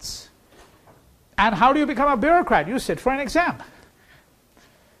bureaucrats. And how do you become a bureaucrat? You sit for an exam.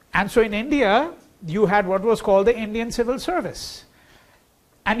 And so in India, you had what was called the Indian Civil Service.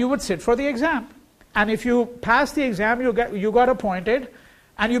 And you would sit for the exam. And if you passed the exam, you got appointed,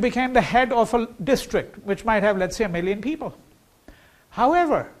 and you became the head of a district, which might have, let's say, 1 million people.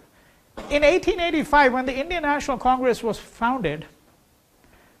 However, in 1885, when the Indian National Congress was founded,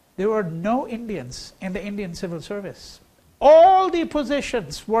 there were no Indians in the Indian Civil Service. All the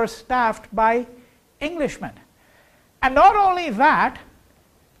positions were staffed by Englishmen. And not only that,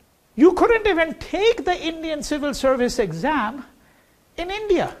 you couldn't even take the Indian Civil Service exam in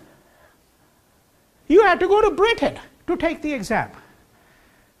India. You had to go to Britain to take the exam.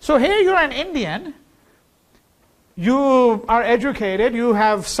 So here you're an Indian, you are educated, you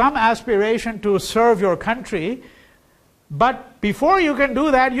have some aspiration to serve your country, but before you can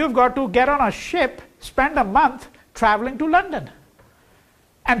do that, you've got to get on a ship, spend a month traveling to London,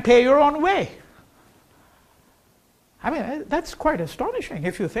 and pay your own way. I mean, that's quite astonishing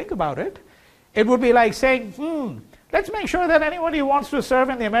if you think about it. It would be like saying, Let's make sure that anybody who wants to serve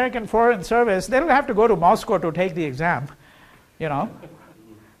in the American Foreign Service, they don't have to go to Moscow to take the exam. You know,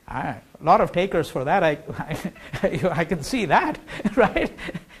 a lot of takers for that. I can see that, right?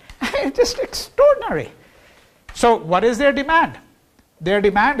 Just extraordinary. So what is their demand? Their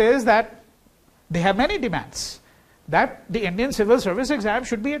demand is that they have many demands. That the Indian Civil Service exam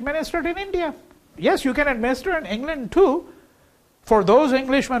should be administered in India. Yes, you can administer in England too, for those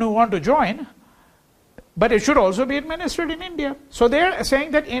Englishmen who want to join, but it should also be administered in India. So they're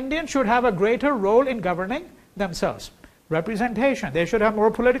saying that Indians should have a greater role in governing themselves. Representation. They should have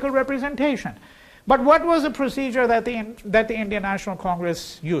more political representation. But what was the procedure that the Indian National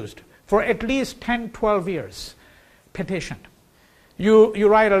Congress used for at least 10, 12 years? Petition. You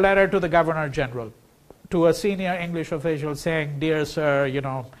write a letter to the Governor General, to a senior English official saying, dear sir, you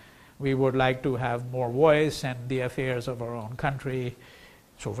know, we would like to have more voice in the affairs of our own country,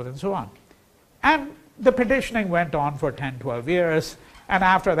 so forth and so on. And the petitioning went on for 10, 12 years, and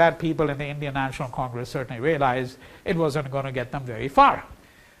after that people in the Indian National Congress certainly realized it wasn't going to get them very far.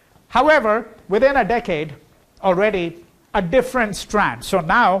 However, within a decade, already a different strand. So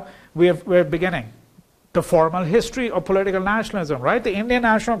now we're beginning the formal history of political nationalism, right? The Indian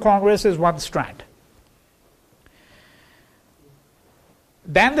National Congress is one strand.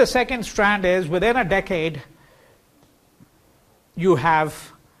 Then the second strand is, within a decade, you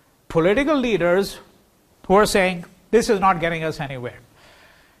have political leaders who are saying, this is not getting us anywhere,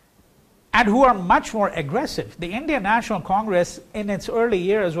 and who are much more aggressive. The Indian National Congress in its early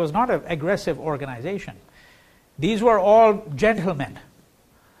years was not an aggressive organization. These were all gentlemen.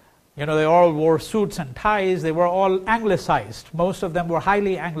 You know, they all wore suits and ties. They were all anglicized. Most of them were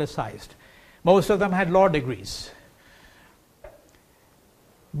highly anglicized. Most of them had law degrees.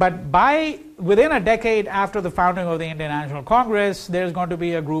 But within a decade after the founding of the Indian National Congress, there's going to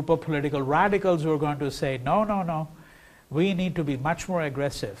be a group of political radicals who are going to say, no, no, no, we need to be much more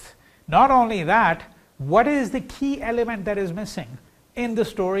aggressive. Not only that, what is the key element that is missing in the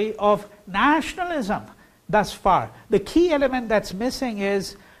story of nationalism thus far? The key element that's missing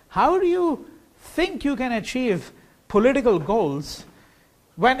is, how do you think you can achieve political goals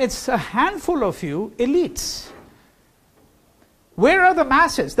when it's a handful of you elites? Where are the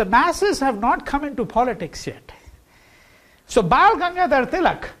masses? The masses have not come into politics yet. So Bal Gangadhar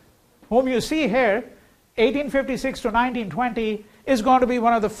Tilak, whom you see here, 1856 to 1920, is going to be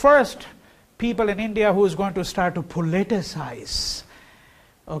one of the first people in India who is going to start to politicize,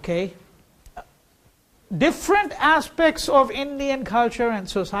 okay, different aspects of Indian culture and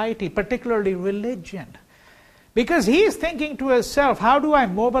society, particularly religion. Because he is thinking to himself, how do I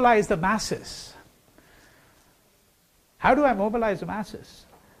mobilize the masses? How do I mobilize the masses?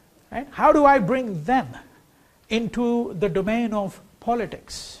 Right? How do I bring them into the domain of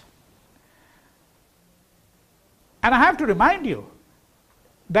politics? And I have to remind you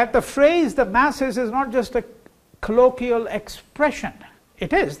that the phrase the masses is not just a colloquial expression.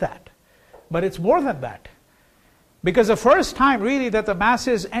 It is that. But it's more than that. Because the first time really that the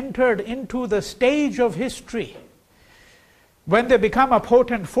masses entered into the stage of history, when they become a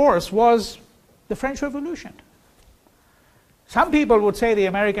potent force, was the French Revolution. Some people would say the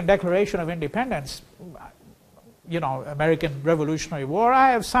American Declaration of Independence, you know, American Revolutionary War.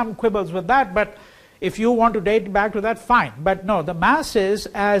 I have some quibbles with that, but if you want to date back to that, fine. But no, the masses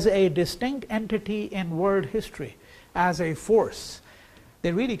as a distinct entity in world history, as a force,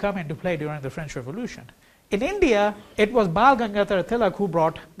 they really come into play during the French Revolution. In India, it was Bal Gangadhar Tilak who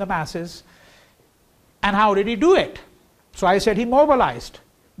brought the masses. And how did he do it? So I said he mobilized.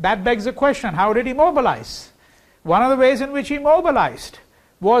 That begs the question, how did he mobilize? One of the ways in which he mobilized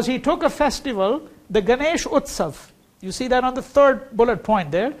was he took a festival, the Ganesh Utsav. You see that on the third bullet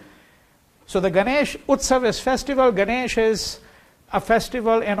point there. So the Ganesh Utsav is festival. Ganesh is a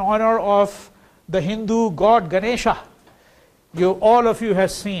festival in honor of the Hindu god Ganesha. All of you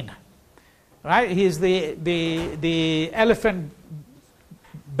have seen, right? He's the elephant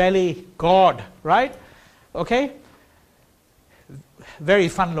belly god, right? Okay? Very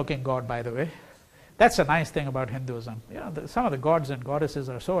fun looking god, by the way. That's a nice thing about Hinduism. You know, some of the gods and goddesses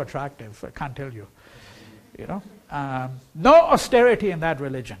are so attractive, I can't tell you. You know, no austerity in that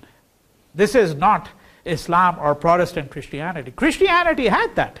religion. This is not Islam or Protestant Christianity. Christianity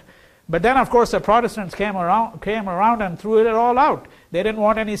had that. But then, of course, the Protestants came around and threw it all out. They didn't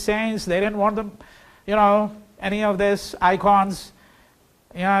want any saints. They didn't want them, you know, any of this icons.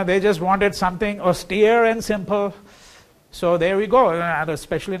 You know, they just wanted something austere and simple. So there we go. And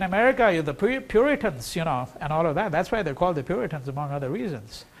especially in America, the Puritans, you know, and all of that. That's why they're called the Puritans, among other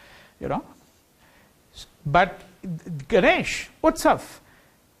reasons, you know. But Ganesh Utsav,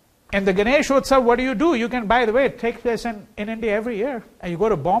 In the Ganesh Utsav, what do? You can, by the way, it takes place in India every year. And you go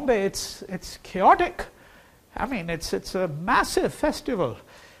to Bombay, it's chaotic. I mean, it's a massive festival.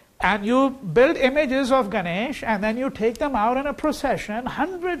 And you build images of Ganesh, and then you take them out in a procession,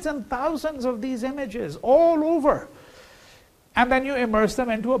 hundreds and thousands of these images all over. And then you immerse them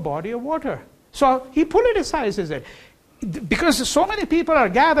into a body of water. So he politicizes it. Because so many people are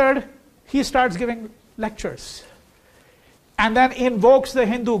gathered, he starts giving lectures. And then invokes the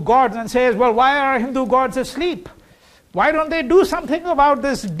Hindu gods and says, well, why are Hindu gods asleep? Why don't they do something about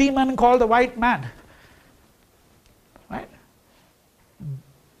this demon called the white man? Right?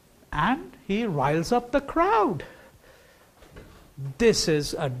 And he riles up the crowd. This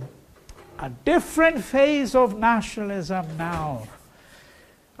is a different phase of nationalism now.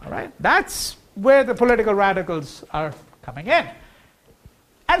 All right? That's where the political radicals are coming in.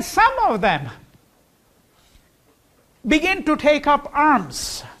 And some of them begin to take up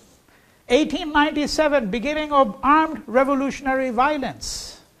arms. 1897, beginning of armed revolutionary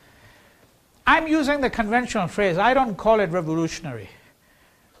violence. I'm using the conventional phrase. I don't call it revolutionary.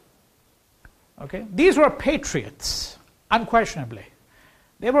 Okay? These were patriots, unquestionably.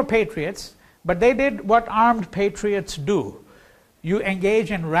 They were patriots, but they did what armed patriots do. You engage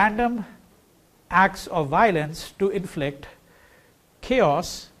in random acts of violence to inflict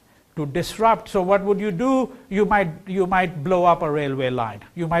chaos, to disrupt. So what would you do? You might blow up a railway line.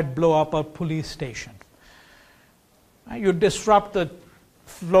 You might blow up a police station. You disrupt the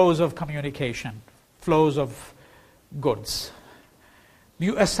flows of communication, flows of goods.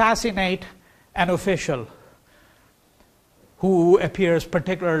 You assassinate an official who appears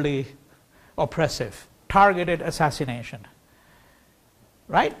particularly oppressive. Targeted assassination.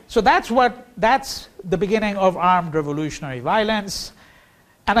 Right? So that's the beginning of armed revolutionary violence.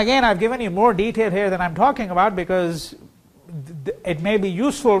 And again, I've given you more detail here than I'm talking about because it may be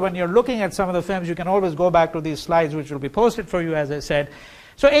useful when you're looking at some of the films. You can always go back to these slides, which will be posted for you, as I said.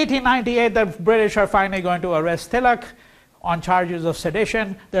 So 1898, the British are finally going to arrest Tilak on charges of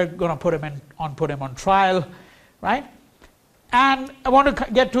sedition. They're going to put him on trial, right? And I want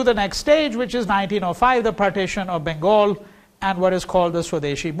to get to the next stage, which is 1905, the partition of Bengal and what is called the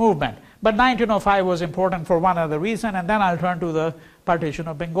Swadeshi movement. But 1905 was important for one other reason, and then I'll turn to the partition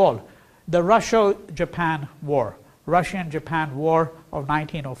of Bengal. The Russo-Japan War, Russian-Japan War of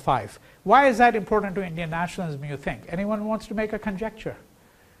 1905. Why is that important to Indian nationalism, you think? Anyone wants to make a conjecture?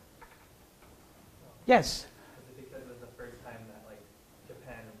 Yes? Because it was the first time that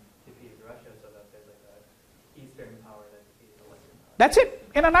Japan defeated Russia, so that there's an Eastern power that defeated the Western power. That's it,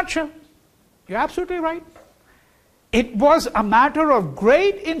 in a nutshell. You're absolutely right. It was a matter of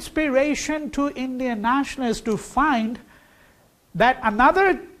great inspiration to Indian nationalists to find that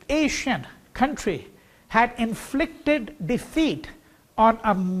another Asian country had inflicted defeat on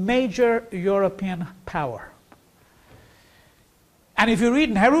a major European power. And if you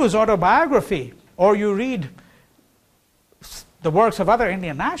read Nehru's autobiography, or you read the works of other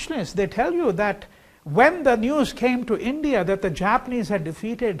Indian nationalists, they tell you that when the news came to India that the Japanese had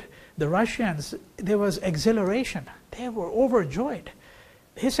defeated the Russians, there was exhilaration. They were overjoyed.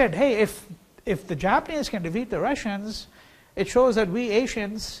 He said, hey, if the Japanese can defeat the Russians, it shows that we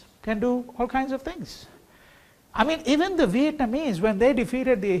Asians can do all kinds of things. I mean, even the Vietnamese, when they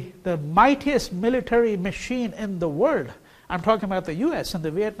defeated the mightiest military machine in the world, I'm talking about the US in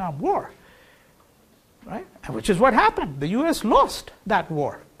the Vietnam War, right? Which is what happened. The US lost that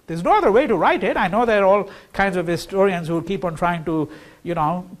war. There's no other way to write it. I know there are all kinds of historians who keep on trying to,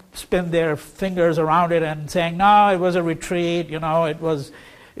 spin their fingers around it and saying, no, it was a retreat, it was...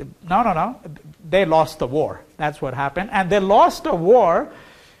 No. They lost the war. That's what happened. And they lost a war,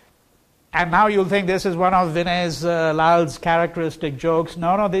 and now you'll think this is one of Vinay's Lal's characteristic jokes.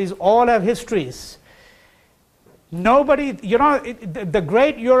 No, these all have histories. Nobody, the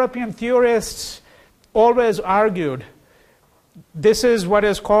great European theorists always argued this is what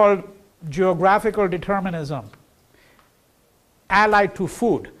is called geographical determinism, allied to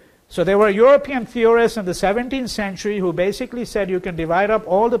food. So there were European theorists in the 17th century who basically said you can divide up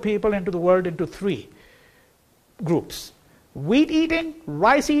all the people into the world into three groups: wheat eating,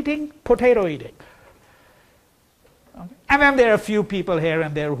 rice eating, potato eating. Okay. And then there are a few people here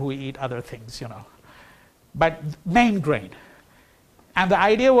and there who eat other things, but main grain. And the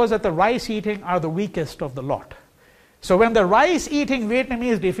idea was that the rice eating are the weakest of the lot. So when the rice eating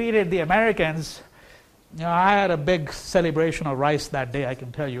Vietnamese defeated the Americans, I had a big celebration of rice that day, I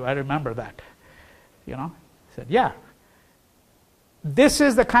can tell you. I remember that. I said, yeah, this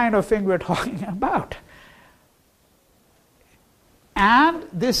is the kind of thing we're talking about. And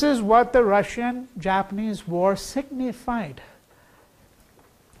this is what the Russian-Japanese War signified.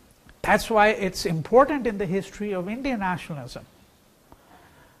 That's why it's important in the history of Indian nationalism.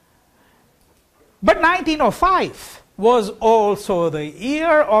 But 1905 was also the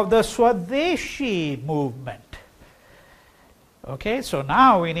year of the Swadeshi movement. Okay, so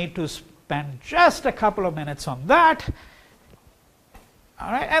now we need to spend just a couple of minutes on that.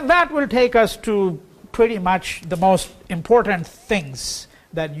 All right, and that will take us to pretty much the most important things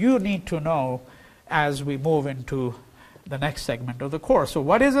that you need to know as we move into the next segment of the course. So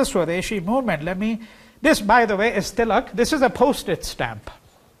what is the Swadeshi movement? This, by the way, is Tilak. This is a post-it stamp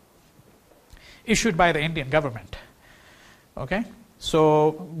issued by the Indian government. Okay?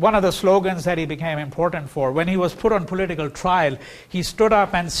 So one of the slogans that he became important for, when he was put on political trial, he stood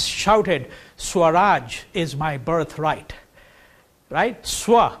up and shouted, "Swaraj is my birthright." Right?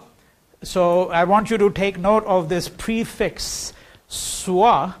 Swa. So I want you to take note of this prefix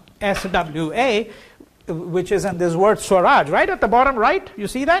swa, S-W-A, which is in this word Swaraj, right at the bottom right. You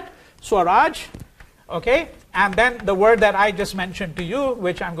see that? Swaraj. Okay? And then the word that I just mentioned to you,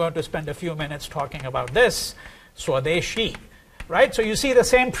 which I'm going to spend a few minutes talking about this, Swadeshi. Right? So you see the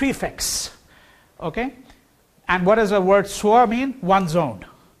same prefix. Okay? And what does the word swa mean? One's own.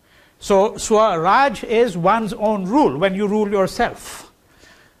 So Swaraj is one's own rule, when you rule yourself.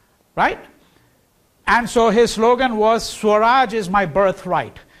 Right? And so his slogan was, "Swaraj is my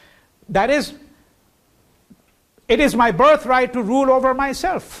birthright." That is, it is my birthright to rule over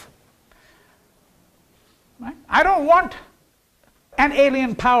myself. Right? I don't want an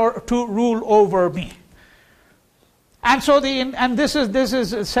alien power to rule over me. And so this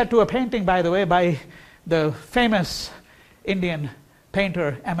is set to a painting, by the way, by the famous Indian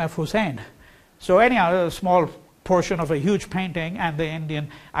painter M.F. Hussain. So anyhow, a small portion of a huge painting, and the Indian,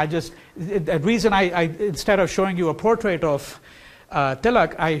 the reason I instead of showing you a portrait of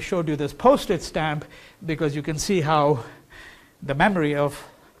Tilak, I showed you this post-it stamp, because you can see how the memory of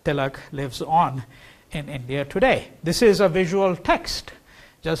Tilak lives on in India today. This is a visual text,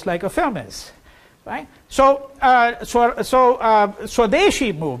 just like a film is. Right? So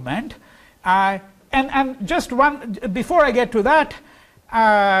Swadeshi movement, and just one, before I get to that,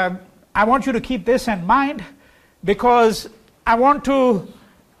 I want you to keep this in mind, because I want to,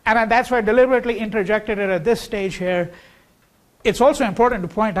 and that's why I deliberately interjected it at this stage here. It's also important to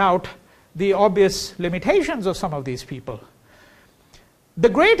point out the obvious limitations of some of these people. The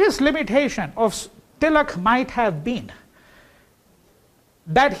greatest limitation of Tilak might have been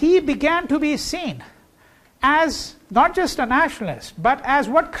that he began to be seen as not just a nationalist, but as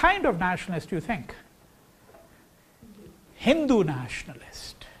what kind of nationalist do you think? Hindu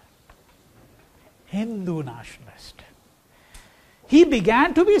nationalist. Hindu nationalist. He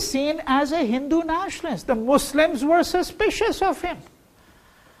began to be seen as a Hindu nationalist. The Muslims were suspicious of him.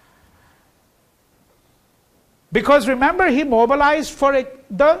 Because remember, he mobilized for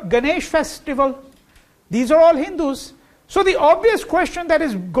the Ganesh festival. These are all Hindus. So the obvious question that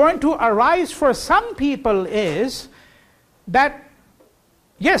is going to arise for some people is that,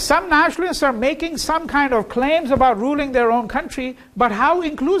 yes, some nationalists are making some kind of claims about ruling their own country, but how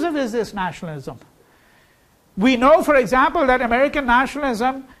inclusive is this nationalism? We know, for example, that American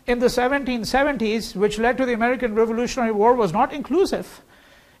nationalism in the 1770s, which led to the American Revolutionary War, was not inclusive.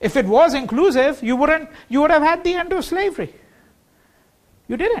 If it was inclusive, you would have had the end of slavery.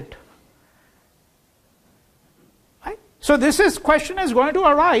 You didn't. Right? So this question is going to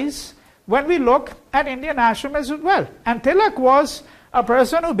arise when we look at Indian nationalism as well. And Tilak was a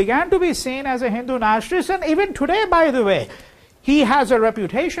person who began to be seen as a Hindu nationalist, and even today, by the way, he has a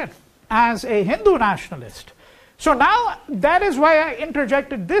reputation as a Hindu nationalist. So now, that is why I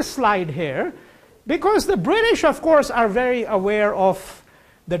interjected this slide here, because the British, of course, are very aware of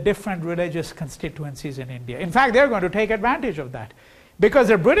the different religious constituencies in India. In fact, they're going to take advantage of that, because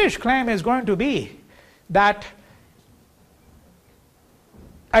the British claim is going to be that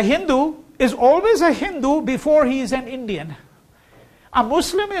a Hindu is always a Hindu before he is an Indian. A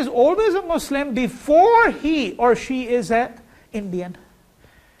Muslim is always a Muslim before he or she is an Indian.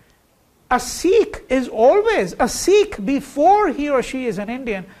 A Sikh is always a Sikh before he or she is an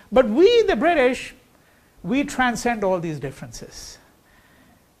Indian. But we, the British, we transcend all these differences.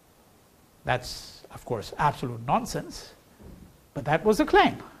 That's, of course, absolute nonsense, but that was the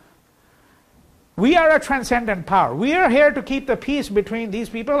claim. We are a transcendent power. We are here to keep the peace between these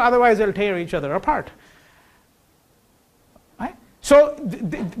people, otherwise they'll tear each other apart. Right? So,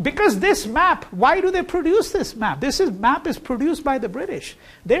 because this map, why do they produce this map? This map is produced by the British.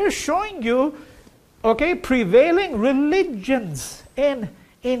 They're showing you, okay, prevailing religions in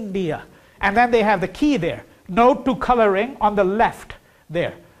India. And then they have the key there. Note to coloring on the left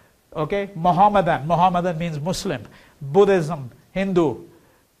there. Okay, Mohammedan. Mohammedan means Muslim. Buddhism, Hindu,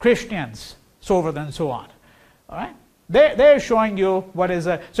 Christians, so forth and so on. All right? They're showing you what is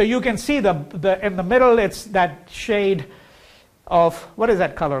a... So you can see in the middle, it's that shade of... What is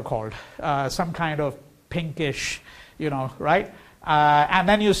that color called? Some kind of pinkish, right? And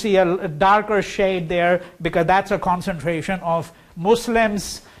then you see a darker shade there because that's a concentration of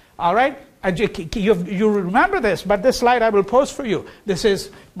Muslims. All right? You remember this, but this slide I will post for you. This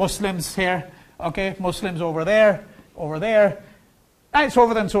is Muslims here, okay? Muslims over there, and so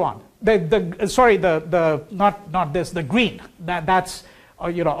forth and so on. Not this, the green. That's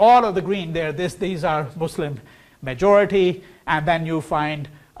all of the green there. These are Muslim majority, and then you find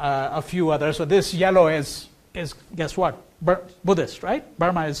a few others. So this yellow is guess what? Buddhist, right?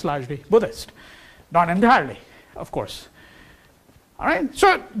 Burma is largely Buddhist, not entirely, of course. All right.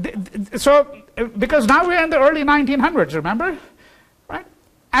 So because now we're in the early 1900s, remember, right?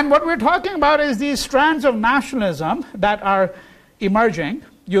 And what we're talking about is these strands of nationalism that are emerging.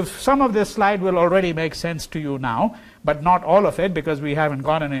 Some of this slide will already make sense to you now, but not all of it because we haven't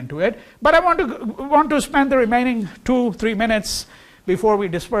gotten into it. But I want to spend the remaining 2-3 minutes before we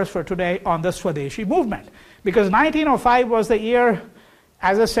disperse for today on the Swadeshi movement. Because 1905 was the year,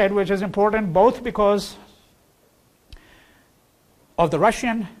 as I said, which is important both because of the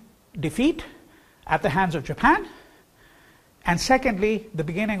Russian defeat at the hands of Japan, and secondly, the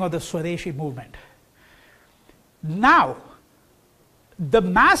beginning of the Swadeshi movement. Now, the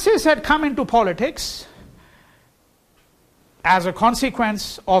masses had come into politics as a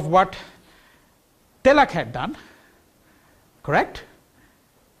consequence of what Tilak had done, correct?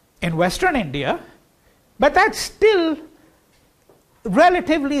 In Western India, but that's still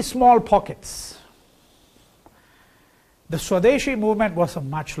relatively small pockets. The Swadeshi movement was a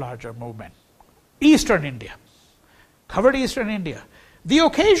much larger movement. Eastern India, covered Eastern India. The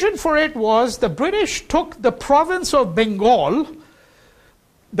occasion for it was the British took the province of Bengal,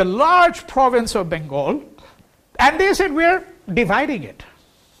 the large province of Bengal, and they said, we're dividing it.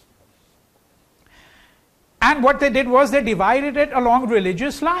 And what they did was they divided it along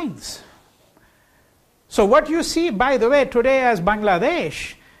religious lines. So what you see, by the way, today as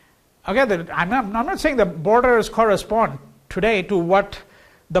Bangladesh, okay, I'm not saying the borders correspond today to what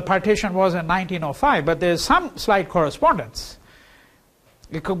the partition was in 1905, but there's some slight correspondence.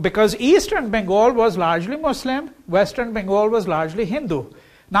 Because Eastern Bengal was largely Muslim, Western Bengal was largely Hindu.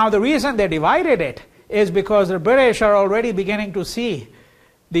 Now the reason they divided it is because the British are already beginning to see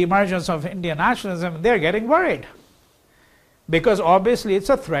the emergence of Indian nationalism, and they're getting worried. Because obviously it's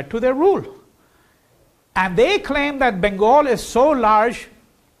a threat to their rule. And they claim that Bengal is so large,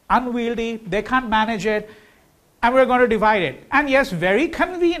 unwieldy, they can't manage it, and we're going to divide it. And yes, very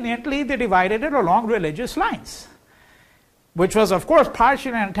conveniently, they divided it along religious lines, which was, of course,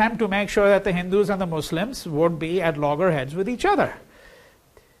 partially an attempt to make sure that the Hindus and the Muslims would be at loggerheads with each other.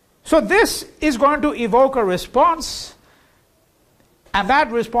 So this is going to evoke a response, and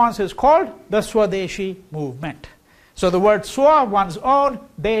that response is called the Swadeshi movement. So the word Swa, one's own,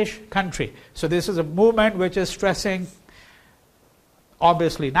 Desh, country. So this is a movement which is stressing,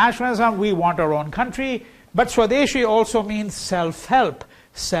 obviously, nationalism. We want our own country. But Swadeshi also means self-help,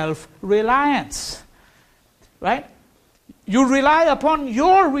 self-reliance. Right? You rely upon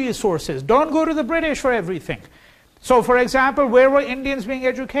your resources. Don't go to the British for everything. So, for example, where were Indians being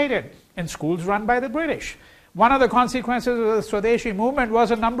educated? In schools run by the British. One of the consequences of the Swadeshi movement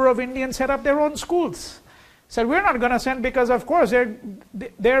was a number of Indians set up their own schools. Said, we're not going to send, because of course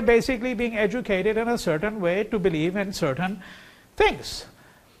they're basically being educated in a certain way to believe in certain things.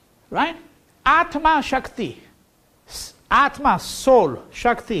 Right? Atma Shakti. Atma, soul.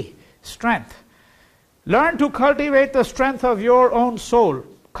 Shakti, strength. Learn to cultivate the strength of your own soul.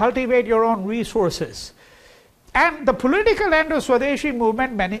 Cultivate your own resources. And the political end of Swadeshi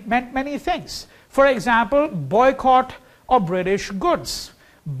movement meant many things. For example, boycott of British goods.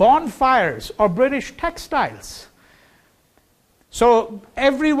 Bonfires or British textiles. So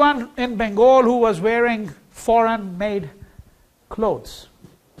everyone in Bengal who was wearing foreign-made clothes,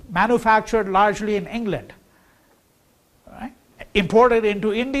 manufactured largely in England, right? Imported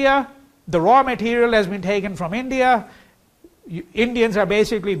into India, the raw material has been taken from India. Indians are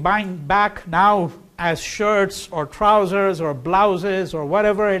basically buying back now as shirts or trousers or blouses or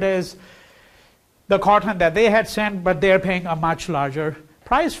whatever it is, the cotton that they had sent, but they're paying a much larger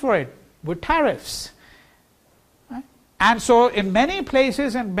price for it with tariffs. Right? And so in many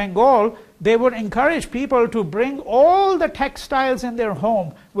places in Bengal, they would encourage people to bring all the textiles in their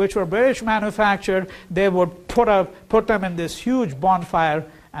home, which were British manufactured. They would put them in this huge bonfire,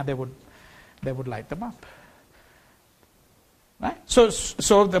 and they would light them up. Right?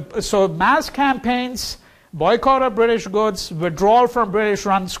 So mass campaigns boycott of British goods, withdrawal from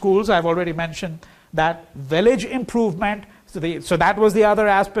British-run schools. I've already mentioned that. Village improvement. So that was the other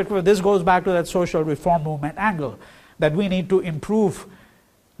aspect where this goes back to that social reform movement angle, that we need to improve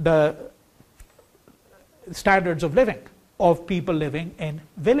the standards of living of people living in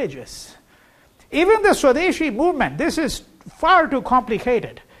villages. Even the Swadeshi movement, this is far too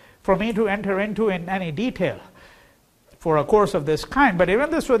complicated for me to enter into in any detail for a course of this kind. But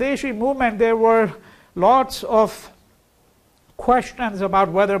even the Swadeshi movement, there were lots of questions about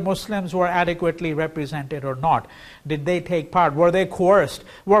whether Muslims were adequately represented or not. Did they take part? Were they coerced?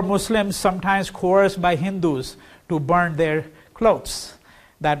 Were Muslims sometimes coerced by Hindus to burn their clothes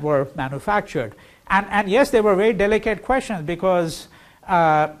that were manufactured? And yes, they were very delicate questions, because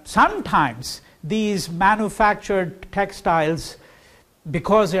sometimes these manufactured textiles,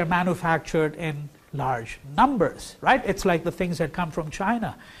 because they're manufactured in large numbers, right? It's like the things that come from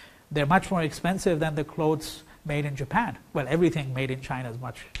China. They're much more expensive than the clothes made in Japan. Well, everything made in China is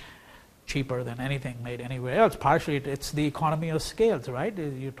much cheaper than anything made anywhere else. Partially, it's the economy of scales, right?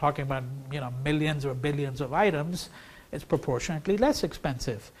 You're talking about, millions or billions of items. It's proportionately less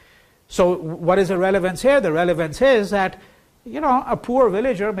expensive. So what is the relevance here? The relevance is that, a poor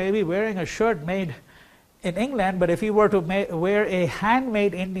villager may be wearing a shirt made in England, but if he were to wear a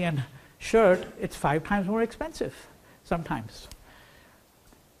handmade Indian shirt, it's 5 times more expensive sometimes.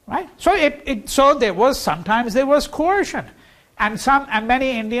 Right? So sometimes there was coercion. And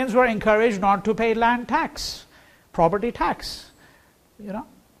many Indians were encouraged not to pay land tax, property tax,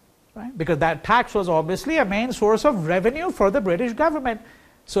 right? Because that tax was obviously a main source of revenue for the British government.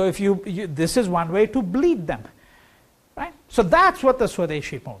 So if this is one way to bleed them, right? So that's what the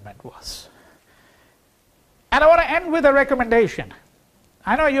Swadeshi movement was. And I want to end with a recommendation.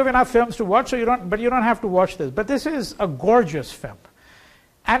 I know you have enough films to watch, but you don't have to watch this. But this is a gorgeous film.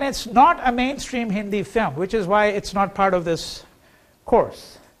 And it's not a mainstream Hindi film, which is why it's not part of this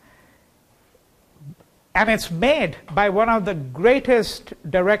course. And it's made by one of the greatest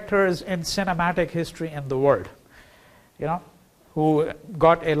directors in cinematic history in the world, who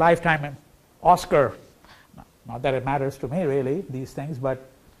got a lifetime Oscar. Not that it matters to me, really, these things, but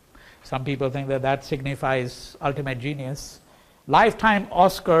some people think that signifies ultimate genius. Lifetime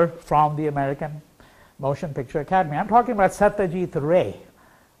Oscar from the American Motion Picture Academy. I'm talking about Satyajit Ray.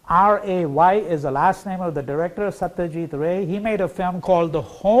 R-A-Y is the last name of the director, Satyajit Ray. He made a film called The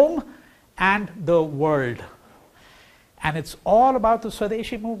Home and the World. And it's all about the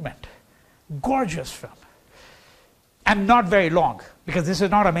Swadeshi movement. Gorgeous film. And not very long, because this is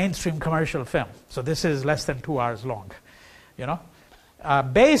not a mainstream commercial film. So this is less than 2 hours long.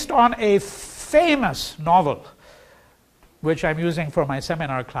 Based on a famous novel, which I'm using for my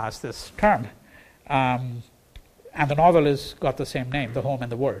seminar class this term. And the novel has got the same name, The Home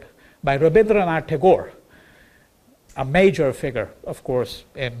and the World, by Rabindranath Tagore, a major figure, of course,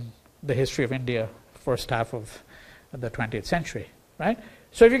 in the history of India, first half of the 20th century, right?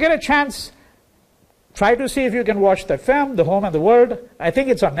 So if you get a chance, try to see if you can watch that film, The Home and the World. I think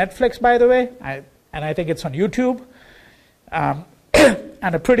it's on Netflix, by the way, and I think it's on YouTube, and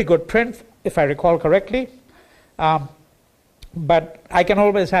a pretty good print, if I recall correctly. But I can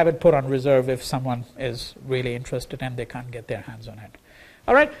always have it put on reserve if someone is really interested and they can't get their hands on it.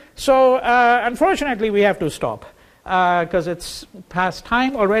 All right, so unfortunately we have to stop because it's past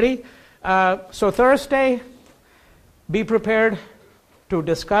time already. So Thursday, be prepared to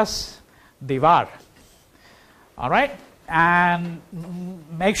discuss Diwar. All right, and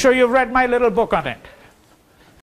make sure you've read my little book on it.